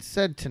 I hadn't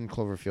said 10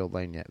 Cloverfield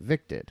Lane yet.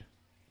 Vic did.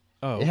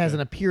 Oh, It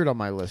hasn't appeared on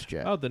my list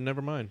yet. Oh, then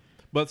never mind.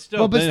 But still,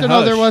 well, but then still,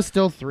 no, there Hush. was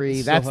still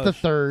 3. Still That's the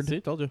Hush. third.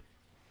 See, told you.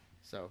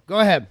 So go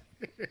ahead.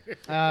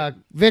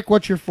 Vic,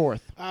 what's your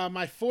 4th?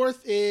 My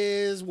 4th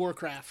is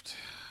Warcraft.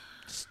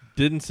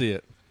 Didn't see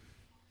it.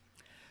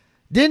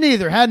 Didn't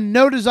either. Had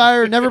no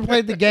desire. Never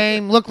played the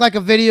game. Looked like a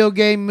video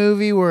game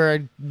movie where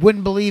I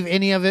wouldn't believe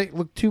any of it.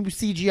 Looked too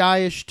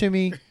CGI-ish to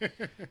me.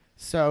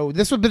 So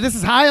this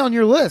is high on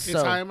your list. It's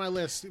so. high on my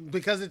list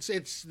because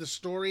it's the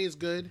story is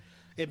good.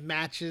 It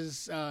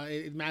matches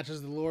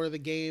the lore of the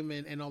game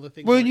and all the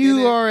things. Well, that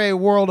you in it. are a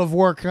World of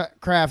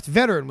Warcraft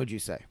veteran, would you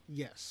say?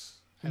 Yes.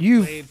 I've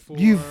You've played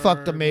for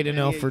fucked a maiden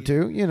many elf or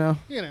two, you know.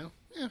 You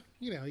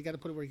got to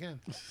put it where you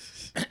can.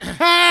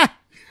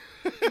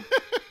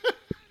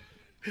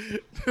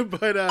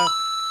 But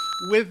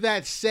with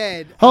that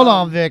said, Hold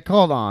on, Vic.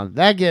 Hold on.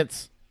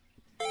 That's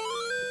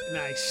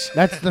nice.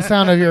 the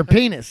sound of your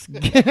penis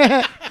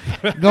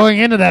going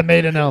into that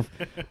maiden elf.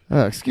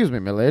 Excuse me,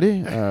 my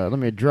lady. Let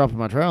me drop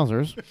my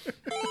trousers.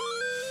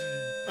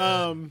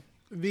 I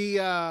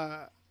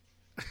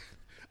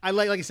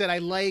like I said, I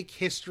like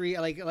history.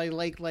 I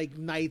like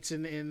knights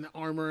and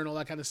armor and all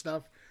that kind of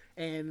stuff.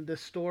 And the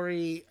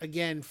story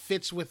again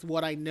fits with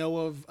what I know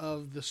of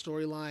the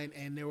storyline.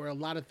 And there were a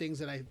lot of things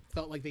that I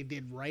felt like they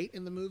did right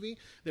in the movie.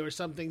 There were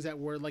some things that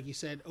were, like you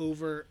said,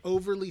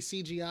 overly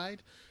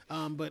CGI'd.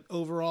 But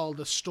overall,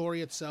 the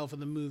story itself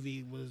and the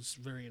movie was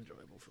very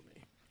enjoyable for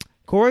me.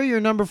 Corey, you're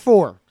number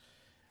 4.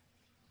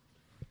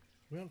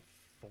 We on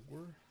 4?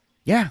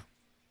 Yeah.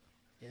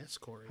 Yes,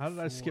 Corey. How did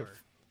I skip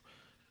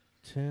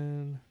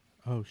 10?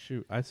 Oh,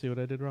 shoot. I see what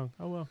I did wrong.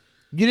 Oh, well.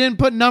 You didn't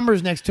put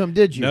numbers next to him,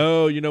 did you?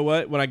 No, you know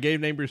what? When I gave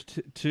Neighbors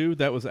 2,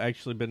 that was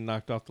actually been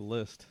knocked off the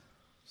list.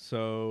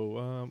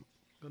 So,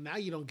 Well, now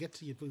you don't get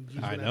to use I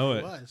whatever know it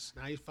it. was.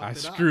 Now you fucked I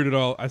it up. screwed it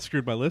all. I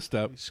screwed my list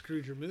up. You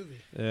screwed your movie.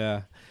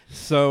 Yeah.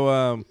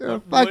 So, You're a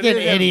Would fucking it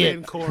have idiot.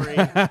 been, Corey?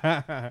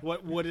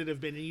 What would it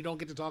have been? And you don't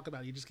get to talk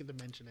about it. You just get to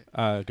mention it.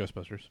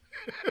 Ghostbusters.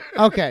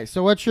 Okay,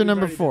 so what's your We've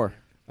number already 4?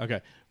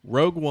 Okay.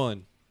 Rogue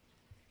One.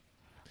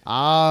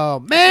 Oh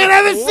man, I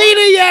haven't seen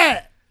it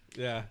yet.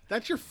 Yeah,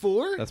 That's your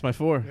 4? that's my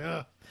 4.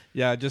 Yeah.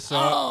 Yeah, I just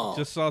saw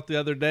it the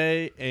other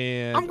day,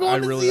 and I'm going I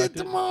to really see liked it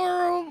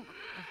tomorrow.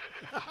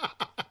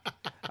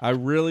 I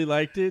really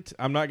liked it.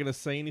 I'm not going to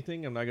say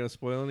anything. I'm not going to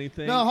spoil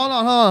anything. No, hold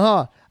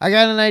on. I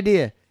got an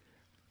idea.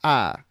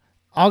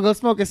 I'll go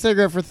smoke a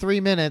cigarette for 3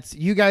 minutes.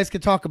 You guys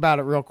can talk about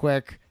it real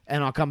quick,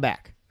 and I'll come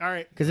back. All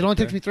right. Because it only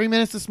takes me 3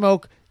 minutes to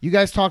smoke. You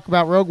guys talk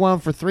about Rogue One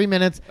for 3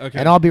 minutes, Okay.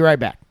 and I'll be right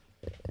back.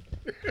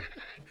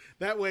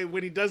 That way,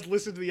 when he does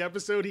listen to the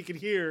episode, he can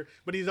hear,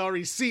 but he's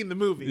already seen the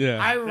movie. Yeah.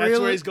 That's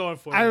where he's going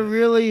for. I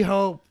really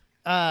hope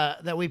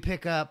that we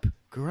pick up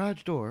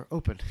garage door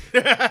open.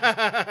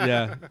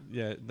 yeah,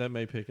 that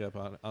may pick up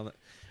on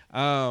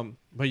it.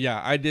 But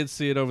yeah, I did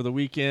see it over the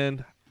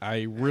weekend.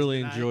 I really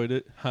enjoyed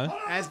it. Huh?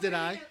 As did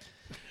I.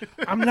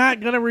 I'm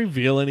not going to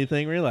reveal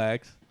anything.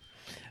 Relax.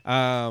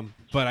 But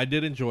I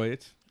did enjoy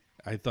it.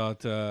 I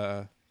thought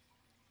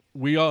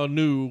we all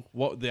knew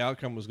what the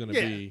outcome was going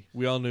to be.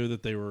 We all knew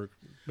that they were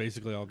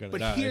basically all going to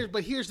die.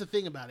 But here's the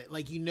thing about it.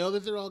 Like, you know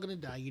that they're all going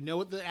to die. You know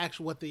what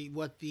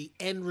the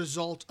end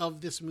result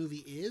of this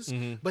movie is.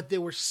 Mm-hmm. But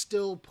there were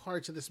still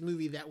parts of this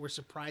movie that were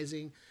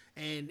surprising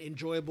and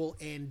enjoyable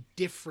and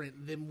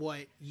different than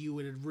what you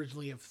would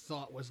originally have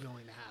thought was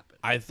going to happen.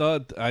 I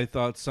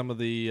thought some of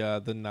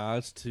the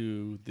nods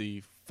to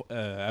the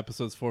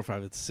episodes 4,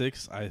 5, and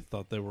 6. I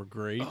thought they were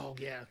great. Oh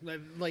yeah,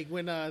 like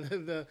when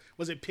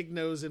was it Pig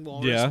Nose and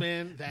Walrus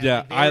Man?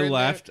 I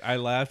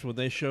laughed when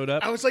they showed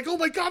up. I was like, oh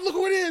my god, look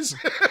who it is!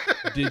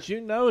 Did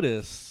you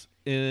notice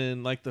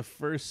in like the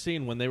first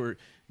scene when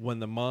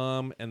the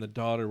mom and the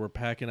daughter were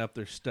packing up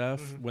their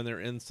stuff when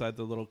they're inside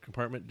the little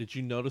compartment? Did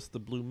you notice the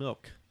blue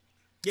milk?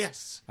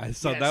 Yes, I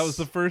saw that was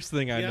the first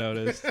thing I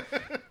noticed.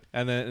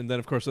 and then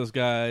of course those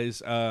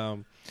guys.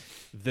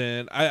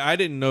 Then I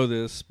didn't know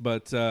this,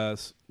 but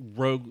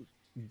Rogue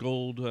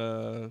Gold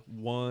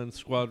 1,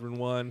 Squadron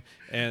 1,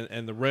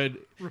 and the Red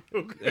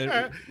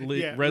Red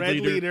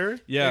Leader.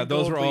 Yeah,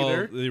 those were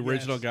all the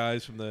original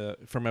guys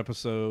from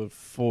episode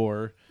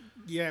 4.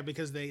 Yeah,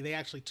 because they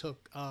actually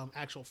took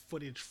actual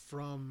footage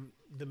from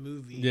the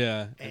movie.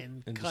 Yeah,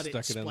 and just cut it,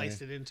 stuck it in spliced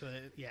there. it into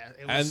it. Yeah,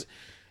 it was.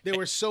 There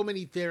are so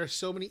many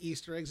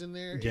Easter eggs in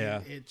there. Yeah,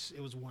 it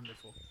was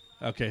wonderful.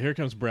 Okay, here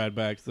comes Brad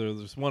back.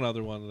 There's one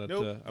other one that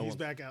nope, he's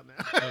back out now.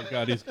 Oh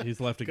God, he's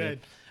left again.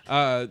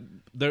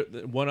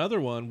 One other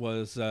one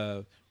was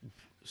Red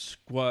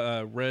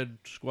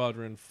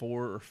Squadron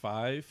 4 or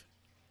 5.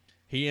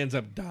 He ends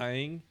up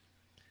dying,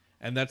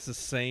 and that's the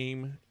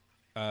same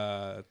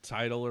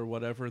title or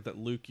whatever that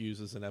Luke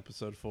uses in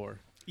Episode 4.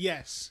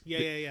 Yes,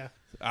 yeah.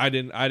 I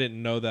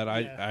didn't know that.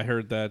 I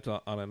heard that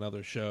on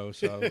another show.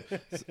 So,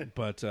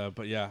 but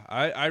yeah,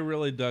 I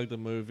really dug the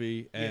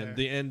movie and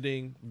the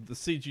ending, the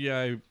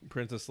CGI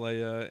Princess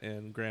Leia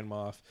and Grand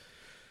Moff.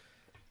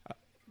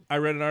 I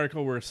read an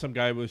article where some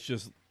guy was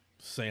just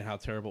saying how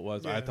terrible it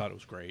was. I thought it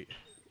was great.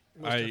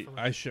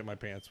 I shit my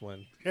pants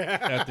when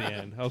at the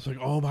end. I was like,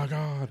 oh my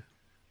god.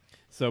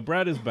 So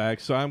Brad is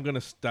back. So I'm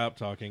gonna stop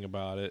talking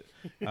about it,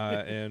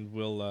 and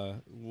we'll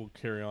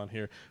carry on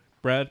here.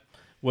 Brad,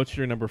 what's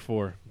your number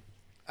 4?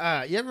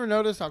 You ever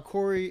notice how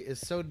Corey is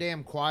so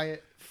damn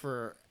quiet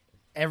for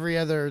every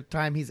other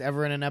time he's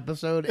ever in an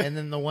episode, and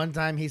then the one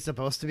time he's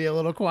supposed to be a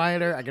little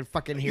quieter, I can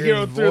fucking hear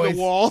his through voice.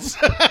 the walls.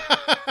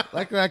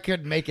 Like I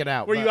couldn't make it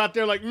out. Were you out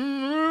there like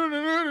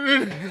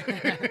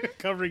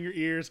covering your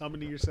ears,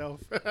 humming to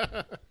yourself?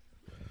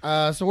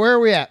 So where are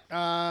we at?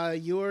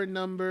 You're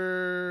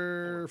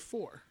number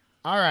 4.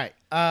 All right.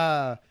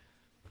 Now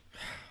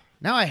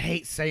I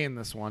hate saying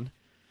this one.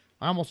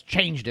 I almost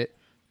changed it.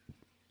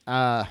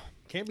 Can't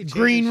be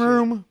Green changing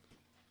Room.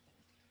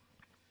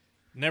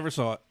 Never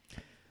saw it.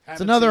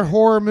 It's another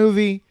horror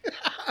movie.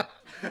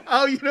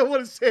 Oh, you know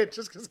what it said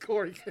just because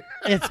Corey.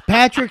 It's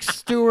Patrick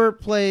Stewart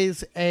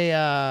plays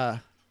a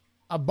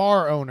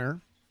bar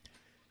owner,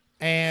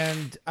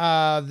 and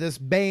this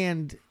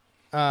band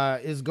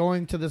is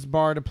going to this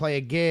bar to play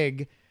a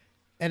gig,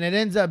 and it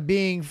ends up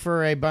being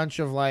for a bunch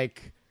of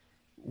like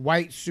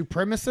white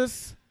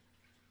supremacists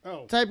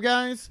type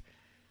guys,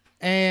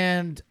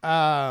 and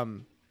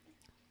the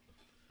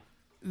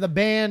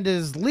band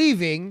is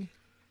leaving,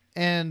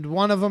 and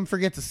one of them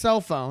forgets a cell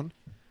phone.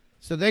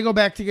 So they go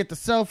back to get the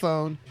cell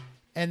phone,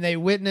 and they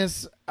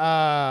witness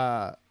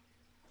a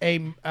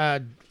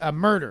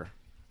murder.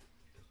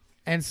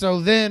 And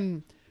so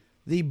then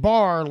the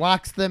bar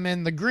locks them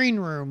in the green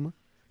room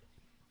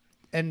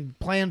and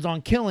plans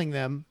on killing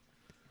them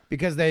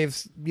because they've,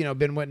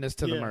 been witness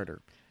to the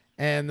murder.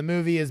 And the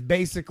movie is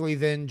basically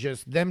then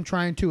just them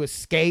trying to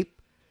escape.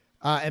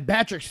 And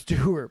Patrick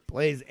Stewart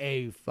plays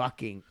a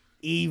fucking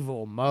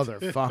evil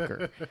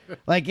motherfucker.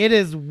 Like, it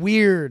is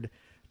weird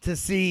to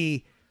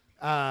see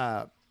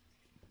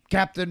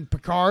Captain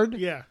Picard.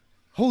 Yeah.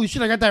 Holy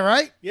shit, I got that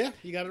right? Yeah,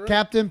 you got it right.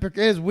 It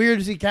is weird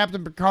to see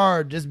Captain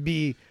Picard just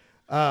be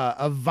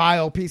a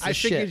vile piece of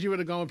shit. I figured you would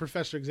have gone with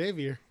Professor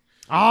Xavier.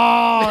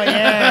 Oh,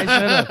 yeah, I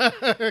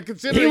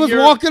should have. He was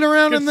your- walking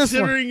around in this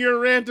one. Considering your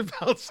rant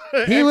about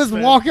He was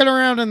walking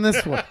around in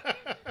this one.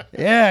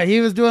 Yeah, he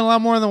was doing a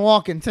lot more than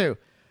walking, too.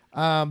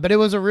 But it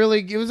was a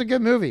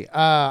good movie.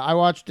 I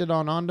watched it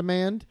on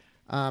demand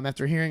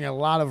after hearing a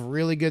lot of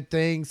really good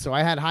things. So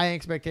I had high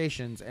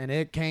expectations, and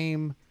it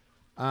came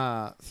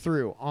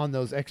through on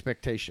those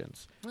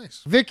expectations.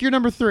 Nice. Vic, you're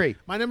number 3.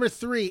 My number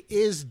 3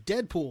 is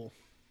Deadpool.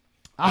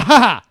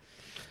 Aha!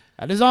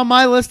 That is on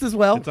my list as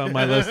well. It's on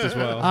my list as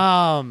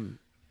well.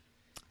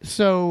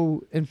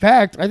 So, in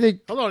fact, I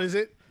think Hold on, is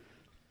it?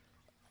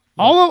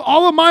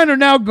 all of mine are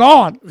now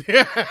gone.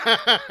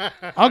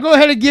 I'll go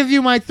ahead and give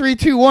you my 3,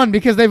 2, 1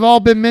 because they've all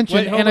been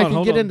mentioned, Wait, and I can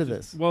hold get on. into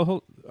this.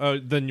 Well,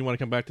 then you want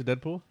to come back to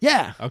Deadpool?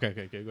 Yeah.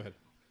 Okay, go ahead.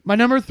 My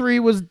number 3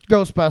 was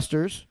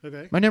Ghostbusters.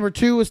 Okay. My number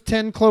 2 was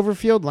 10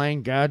 Cloverfield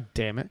Lane. God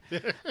damn it.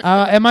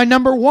 And my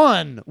number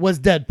 1 was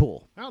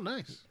Deadpool. Oh,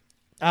 nice.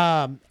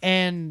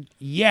 And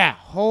yeah,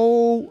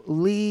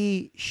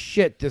 holy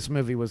shit, this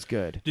movie was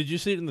good. Did you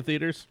see it in the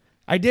theaters?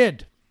 I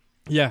did.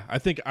 Yeah, I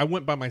think I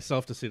went by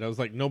myself to see it. I was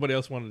like, nobody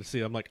else wanted to see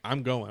it. I'm like,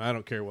 I'm going. I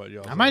don't care what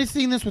y'all I say. might have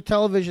seen this with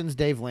television's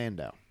Dave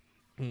Landau.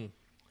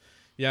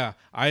 Yeah,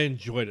 I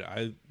enjoyed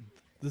it.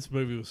 This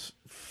movie was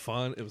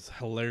fun. It was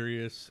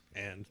hilarious,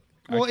 and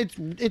Well,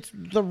 it's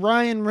the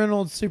Ryan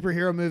Reynolds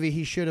superhero movie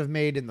he should have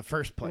made in the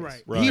first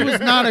place. Right. He was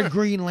not a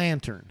Green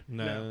Lantern.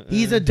 no,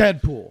 He's a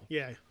Deadpool.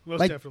 Yeah, most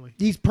Like, definitely.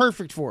 He's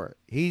perfect for it.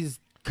 He's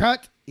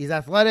cut, he's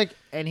athletic,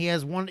 and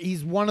he's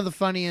one of the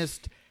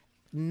funniest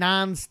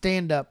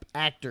non-stand-up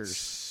actors.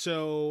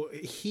 So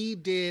he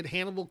did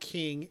Hannibal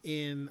King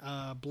in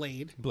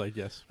Blade. Blade,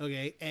 yes.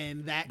 Okay,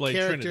 and that Blade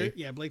character,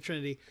 Trinity. yeah, Blade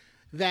Trinity.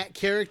 That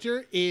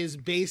character is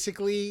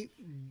basically,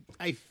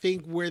 I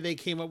think, where they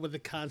came up with the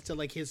concept,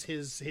 like his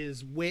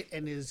wit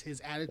and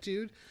his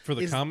attitude For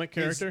the comic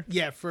character?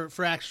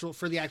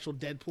 for the actual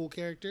Deadpool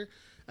character.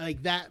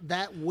 Like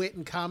that wit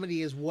and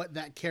comedy is what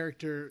that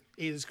character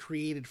is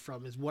created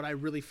from. Is what I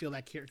really feel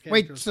that character.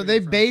 Wait, is so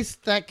created they from.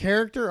 based that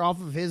character off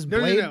of his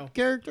Blade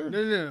character?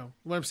 No.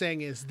 What I'm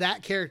saying is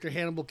that character,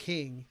 Hannibal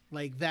King,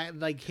 like that,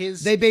 like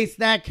his. They based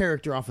that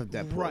character off of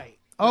Deadpool. Right.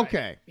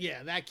 Okay.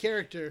 Yeah, that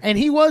character. And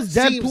he was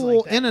seems Deadpool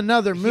like that. in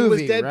another He movie,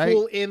 was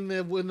Deadpool right? in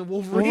the Wolverine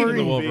Wolverine. movie,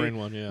 The Wolverine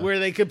one, yeah. where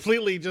they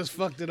completely just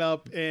fucked it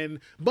up.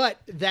 But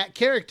that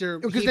character,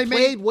 Because he they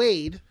played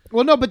Wade.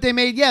 Well, no, but they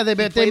made played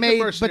the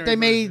mercenary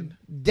made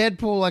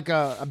Deadpool like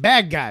a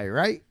bad guy,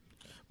 right?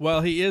 Well,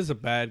 he is a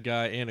bad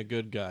guy and a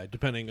good guy,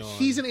 depending on.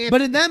 He's an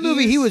But in that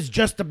movie, he was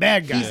just a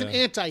bad guy. He's an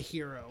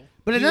anti-hero.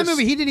 But in He that was-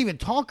 movie, he didn't even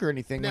talk or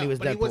anything when he was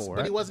but Deadpool, right?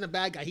 But he wasn't a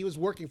bad guy. He was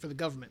working for the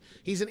government.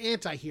 He's an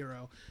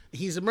anti-hero.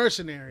 He's a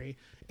mercenary,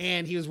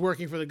 and he was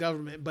working for the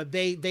government. But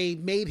they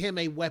made him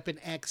a Weapon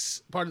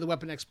X, part of the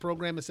Weapon X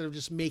program, instead of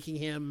just making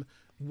him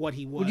what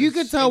he was. Well, you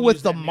could tell and with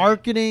use the that name.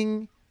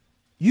 marketing,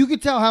 you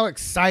could tell how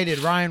excited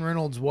Ryan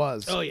Reynolds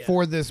was Oh, yeah.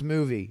 for this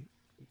movie.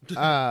 He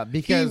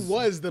Because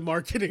was the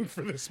marketing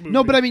for this movie.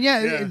 no, but I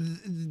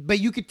mean, but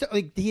you could tell,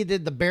 like, he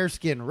did the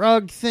bearskin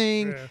rug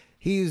thing. Yeah.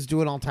 He's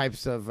doing all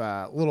types of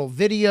little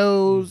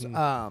videos.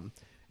 Mm-hmm.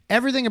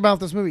 Everything about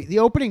this movie, the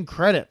opening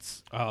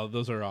credits, Oh,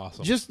 those are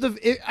awesome. just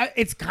it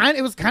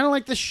was kind of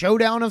like the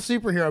showdown of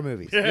superhero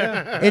movies.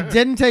 It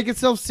didn't take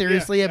itself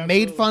seriously. Yeah, it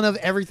made absolutely. fun of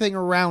everything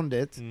around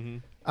it.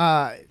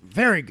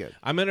 Very good.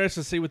 I'm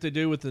interested to see what they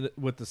do with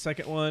the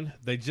second one.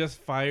 They just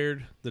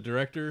fired the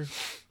director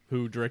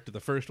who directed the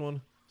first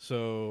one,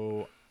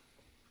 so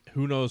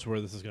who knows where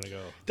this is going to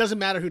go. Doesn't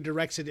matter who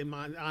directs it,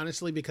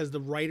 honestly, because the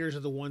writers are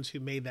the ones who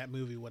made that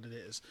movie what it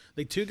is.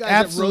 The two guys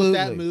that Absolutely. wrote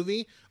that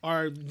movie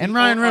are And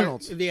Ryan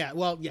Reynolds. Yeah,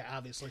 well, yeah,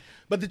 obviously.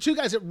 But the two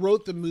guys that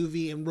wrote the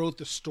movie and wrote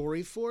the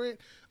story for it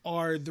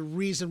are the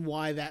reason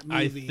why that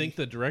movie. I think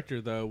the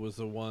director though was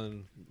the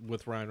one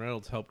with Ryan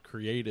Reynolds helped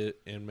create it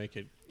and make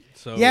it.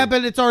 So Yeah,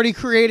 but it's already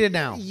created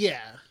now. Yeah.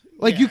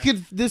 Like yeah. you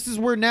could, this is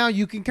where now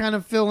you can kind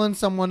of fill in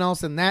someone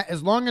else in that.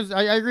 As long as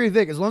I agree with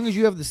Vic, as long as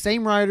you have the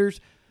same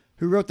writers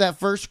who wrote that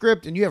first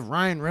script and you have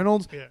Ryan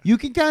Reynolds, Yeah. you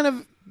can kind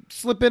of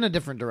slip in a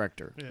different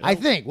director. I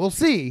think we'll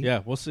see.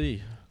 yeah, we'll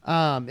see.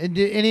 And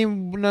did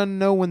anyone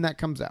know when that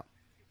comes out?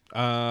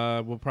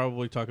 We'll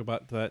probably talk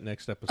about that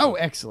next episode. Oh,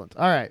 excellent.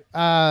 All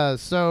right.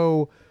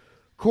 So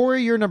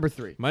Corey, you're number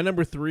 3. My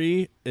number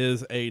 3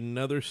 is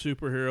another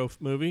superhero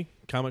movie,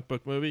 comic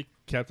book movie,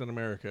 Captain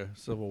America: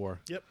 Civil War.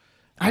 Yep.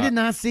 I did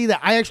not see that.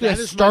 I actually That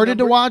is my started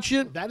to number- watch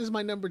it. That is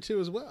my number 2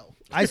 as well.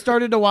 I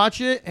started to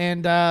watch it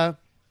and I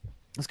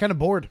was kind of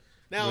bored.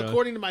 Now, Yeah.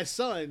 according to my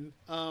son,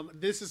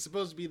 this is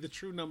supposed to be the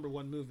true number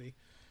 1 movie.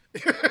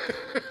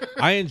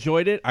 I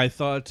enjoyed it. I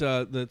thought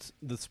that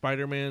the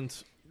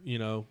Spider-Man's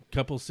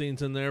couple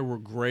scenes in there were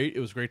great. It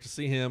was great to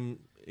see him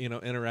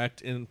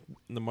interact in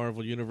the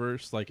Marvel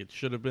universe like it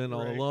should have been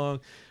all Right. along.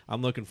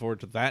 I'm looking forward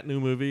to that new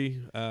movie,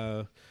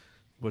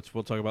 which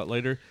we'll talk about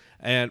later.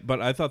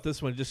 But I thought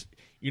this one just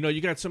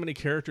you got so many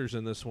characters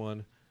in this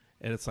one,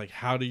 and it's like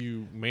how do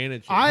you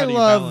manage it? How do you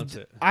balance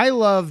it? I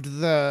loved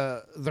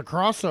the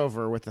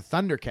crossover with the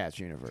Thundercats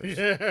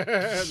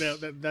universe. No,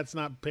 that's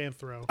not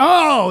Panthro.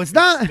 Oh, it's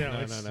not. No,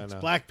 it's no.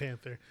 Black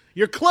Panther.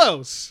 You're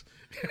close.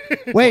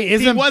 Wait, He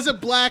isn't was a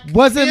Black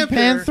wasn't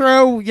Panther.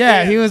 Panthro?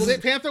 Yeah, he was. Well,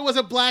 Panther was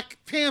a Black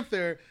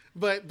Panther,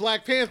 But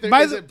Black Panther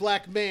By is the- a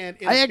black man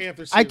in a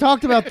Panther suit. I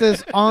talked about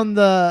this on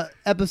the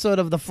episode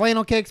of the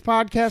Flannel Cakes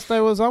podcast I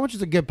was on, which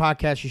is a good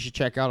podcast you should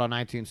check out on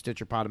iTunes,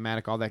 Stitcher,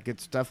 Podomatic, all that good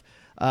stuff.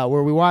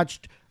 Where we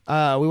watched,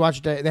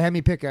 they had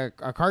me pick a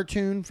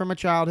cartoon from my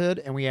childhood,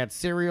 and we had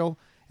cereal,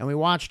 and we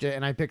watched it,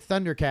 and I picked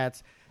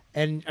Thundercats,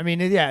 and I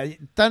mean, yeah,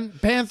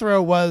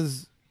 Panthro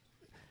was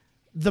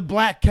the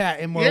black cat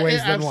in more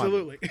ways than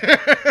absolutely. one.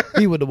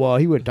 He would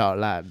he would talk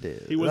like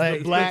this. He was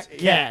the black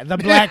cat. Yeah, the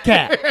black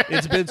cat.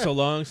 It's been so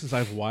long since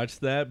I've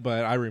watched that,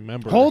 but I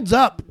remember. Holds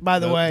up, by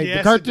the way. Yes, the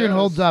it cartoon does.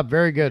 holds up.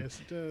 Very good.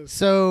 Yes, it does.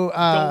 So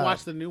Don't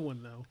watch the new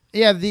one though.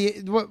 yeah,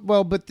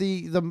 but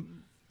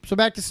so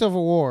back to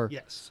Civil War.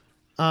 Yes.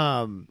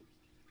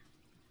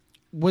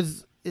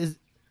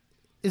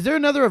 Is there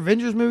another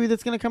Avengers movie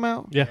that's going to come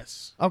out? Yeah.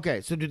 Yes.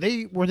 Okay, so did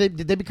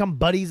they become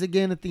buddies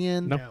again at the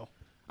end? No.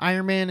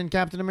 Iron Man and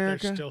Captain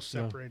America. They're still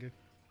separated.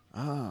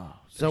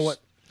 So what?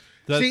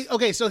 See,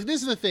 okay, so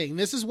this is the thing.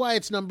 This is why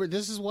it's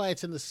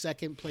in the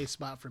second place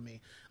spot for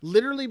me.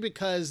 Literally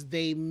because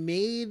they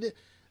made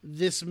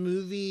this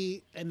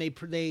movie and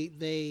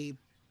they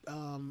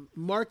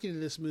marketed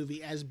this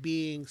movie as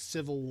being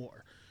Civil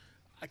War.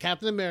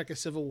 Captain America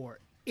Civil War.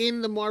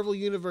 In the Marvel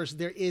universe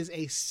there is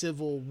a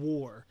Civil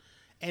War,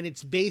 and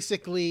it's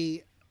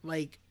basically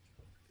like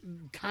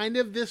kind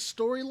of this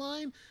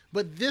storyline,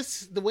 but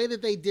the way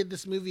that they did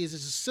this movie is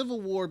it's a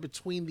civil war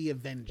between the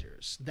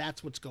Avengers.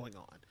 That's what's going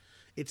on.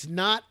 It's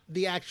not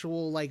the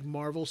actual like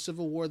Marvel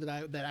Civil War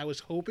that I was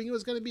hoping it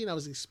was going to be and I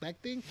was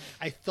expecting.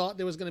 I thought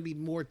there was going to be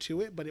more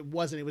to it, but it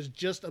wasn't. It was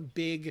just a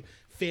big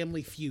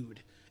family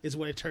feud is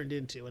what it turned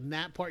into, and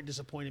that part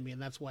disappointed me,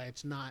 and that's why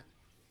it's not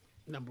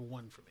number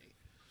one for me.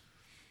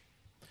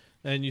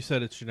 And you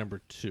said it's your number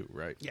 2,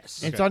 right?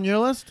 Yes. It's on your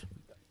list?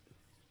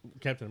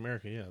 Captain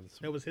America, yeah.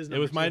 That was his It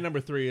number was my two.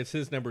 number 3. It's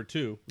his number 2.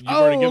 You've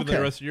Oh, already given okay.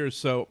 the rest of yours.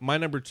 So my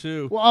number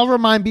 2. Well, I'll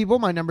remind people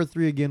my number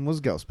 3 again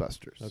was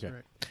Ghostbusters. Okay.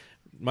 Right.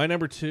 My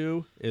number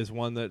 2 is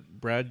one that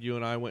Brad, you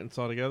and I went and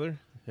saw together.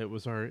 It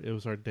was our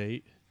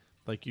date,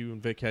 like you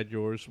and Vic had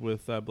yours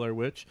with Blair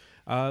Witch.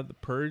 The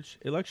Purge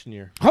election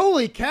year.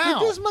 Holy cow!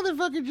 This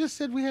motherfucker just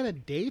said we had a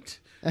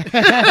date.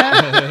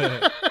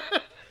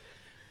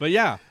 But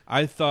yeah,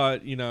 I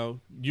thought, you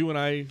and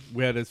I,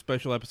 we had a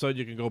special episode.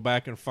 You can go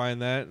back and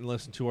find that and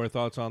listen to our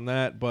thoughts on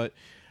that. But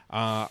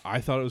I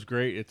thought it was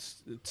great.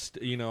 It's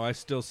I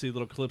still see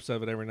little clips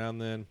of it every now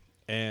and then,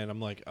 and I'm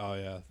like, oh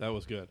yeah, that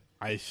was good.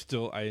 I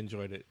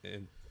enjoyed it,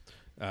 and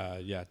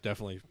yeah,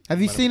 definitely.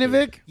 Have you my seen it,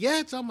 number 2. Vic? Yeah,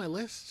 it's on my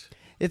list.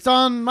 It's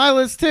on my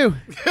list too.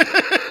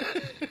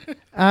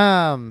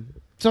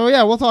 So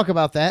yeah, we'll talk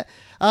about that.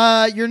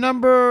 Your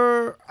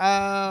number,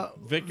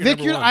 Vic, your Vic,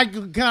 number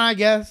one. can I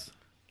guess?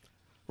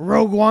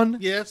 Rogue One.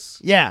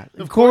 Yes. Yeah,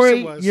 Of course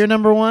Corey, it was. your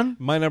number 1.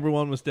 My number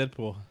 1 was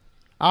Deadpool.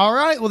 All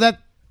right, well that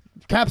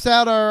caps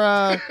out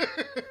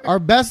our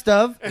best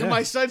of And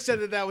my son said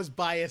that was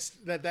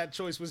biased. That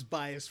choice was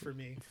biased for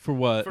me. For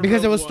what? For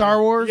because it Rogue was One.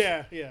 Star Wars.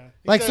 Yeah, yeah.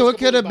 He Like said so, was it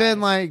could have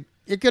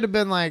completely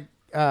been like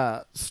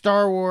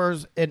Star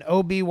Wars and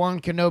Obi-Wan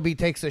Kenobi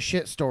takes a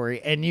shit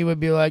story, and you would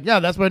be like, yeah,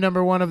 that's my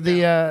number 1 of the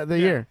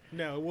year.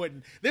 No, it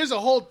wouldn't. There's a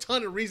whole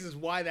ton of reasons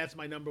why that's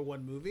my number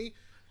 1 movie.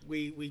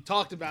 We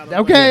talked about it.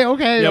 Okay.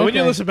 Yeah, when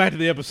you listen back to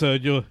the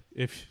episode,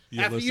 if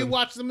you After listen. you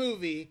watch the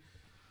movie,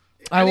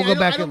 I will go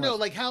back I don't and know, listen.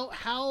 like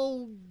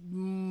how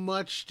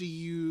much do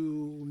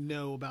you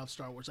know about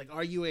Star Wars? Like,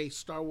 are you a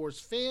Star Wars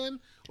fan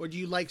or do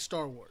you like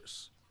Star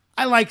Wars?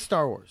 I like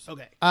Star Wars.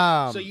 Okay,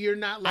 Um, so you're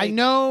not like I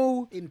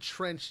know.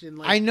 entrenched in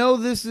like I know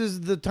this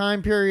is the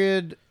time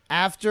period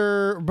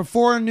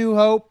before A New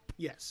Hope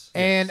yes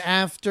and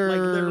after Like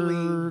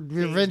literally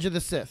Revenge of the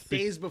Sith.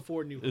 days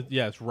before New Hope.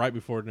 Yeah, it's right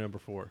before number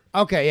 4.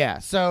 Okay, yeah.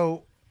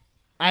 So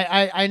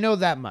I know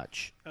that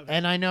much, Okay.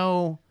 and I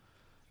know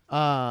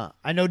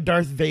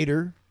Darth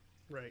Vader.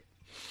 Right?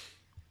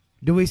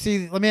 Do we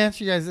see? Let me ask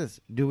you guys this: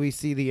 do we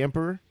see the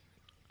Emperor?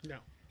 No,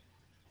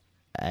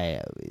 I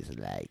always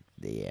like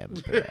the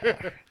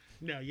Emperor.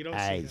 no, you don't see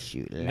I him.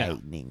 shoot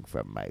lightning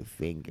from my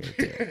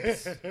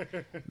fingertips.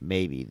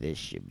 Maybe this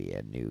should be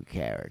a new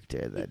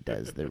character that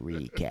does the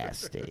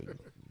recasting.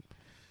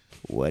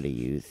 What do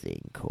you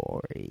think,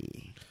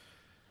 Corey?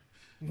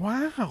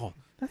 Wow,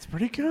 that's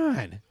pretty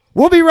good.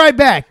 We'll be right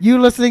back. You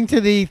listening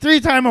to the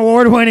 3-time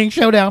award-winning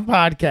Showdown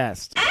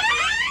podcast.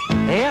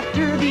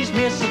 After these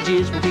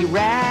messages, we'll be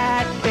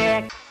right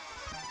back.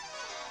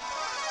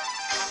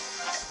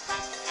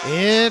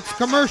 It's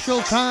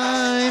commercial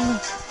time.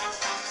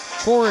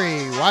 Corey,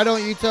 why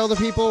don't you tell the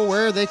people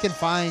where they can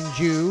find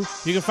you?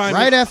 You can find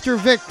Right me- after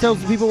Vic tells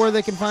the people where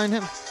they can find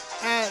him.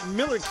 At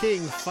Miller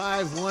King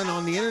 51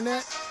 on the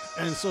internet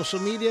and social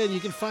media, and you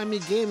can find me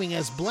gaming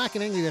as Black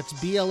and Angry. That's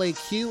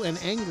BLAQ and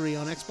Angry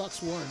on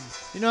Xbox One.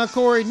 You know,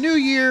 Corey, new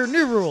year,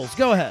 new rules.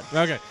 Go ahead.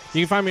 Okay,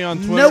 you can find me on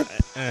Twitter.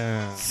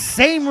 Nope.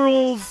 Same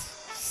rules,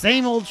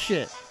 same old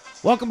shit.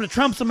 Welcome to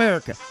Trump's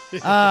America. You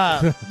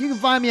can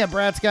find me at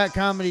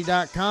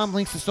BradScottComedy.com.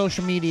 Links to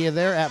social media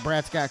there at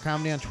Brad Scott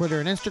Comedy on Twitter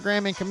and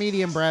Instagram, and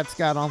Comedian Brad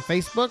Scott on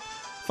Facebook.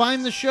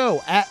 Find the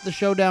show at The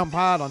Showdown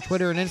Pod on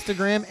Twitter and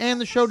Instagram,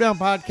 and The Showdown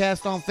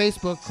Podcast on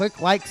Facebook.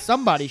 Click like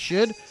somebody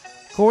should.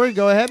 Corey,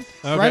 go ahead.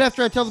 Okay. Right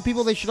after I tell the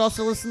people they should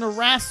also listen to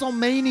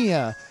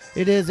WrestleMania.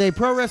 It is a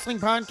pro wrestling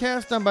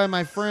podcast done by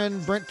my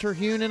friend Brent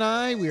Terhune and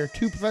I. We are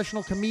two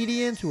professional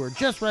comedians who are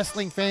just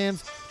wrestling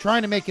fans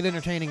trying to make it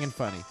entertaining and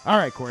funny. All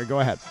right, Corey,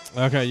 go ahead.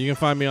 Okay, you can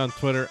find me on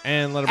Twitter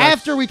and Letterboxd.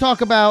 After we talk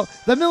about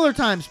the Miller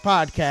Times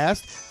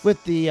podcast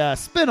with the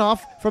spinoff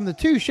from the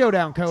two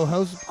Showdown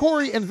co-hosts,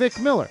 Corey and Vic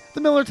Miller.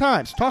 The Miller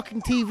Times,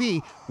 talking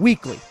TV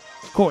weekly.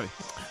 Corey.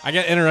 I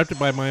got interrupted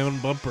by my own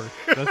bumper.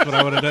 That's what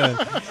I would have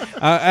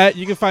done.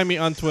 You can find me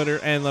on Twitter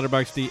and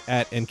Letterboxd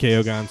at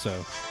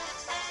NKOGonzo.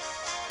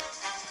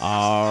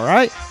 All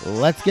right,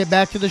 let's get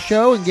back to the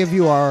show and give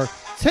you our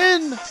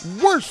 10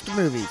 worst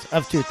movies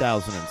of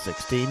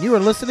 2016. You are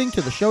listening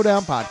to the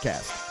Showdown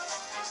Podcast.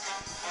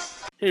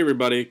 Hey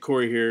everybody,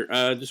 Corey here.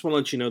 Just want to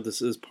let you know this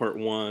is part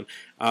one.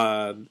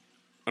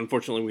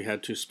 Unfortunately, we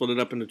had to split it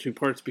up into two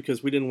parts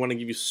because we didn't want to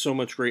give you so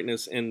much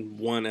greatness in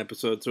one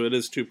episode, so it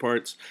is two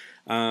parts.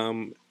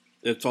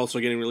 It's also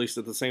getting released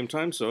at the same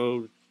time,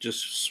 so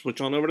just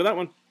switch on over to that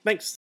one.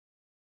 Thanks.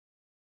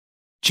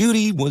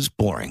 Judy was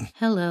boring.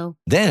 Hello.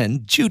 Then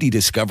Judy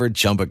discovered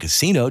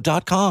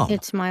ChumbaCasino.com.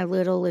 It's my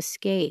little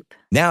escape.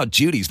 Now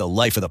Judy's the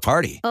life of the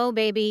party. Oh,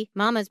 baby,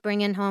 mama's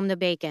bringing home the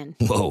bacon.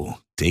 Whoa,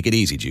 take it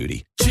easy,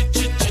 Judy.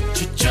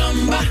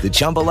 The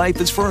Chumba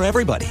life is for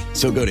everybody.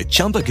 So go to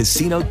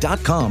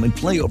ChumbaCasino.com and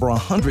play over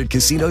 100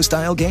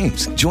 casino-style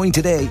games. Join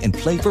today and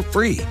play for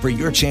free for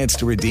your chance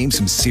to redeem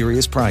some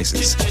serious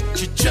prizes.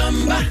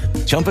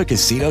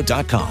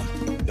 ChumbaCasino.com.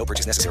 No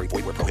purchase necessary.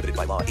 Void where prohibited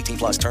by law.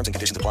 18+ terms and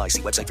conditions apply.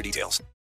 See website for details.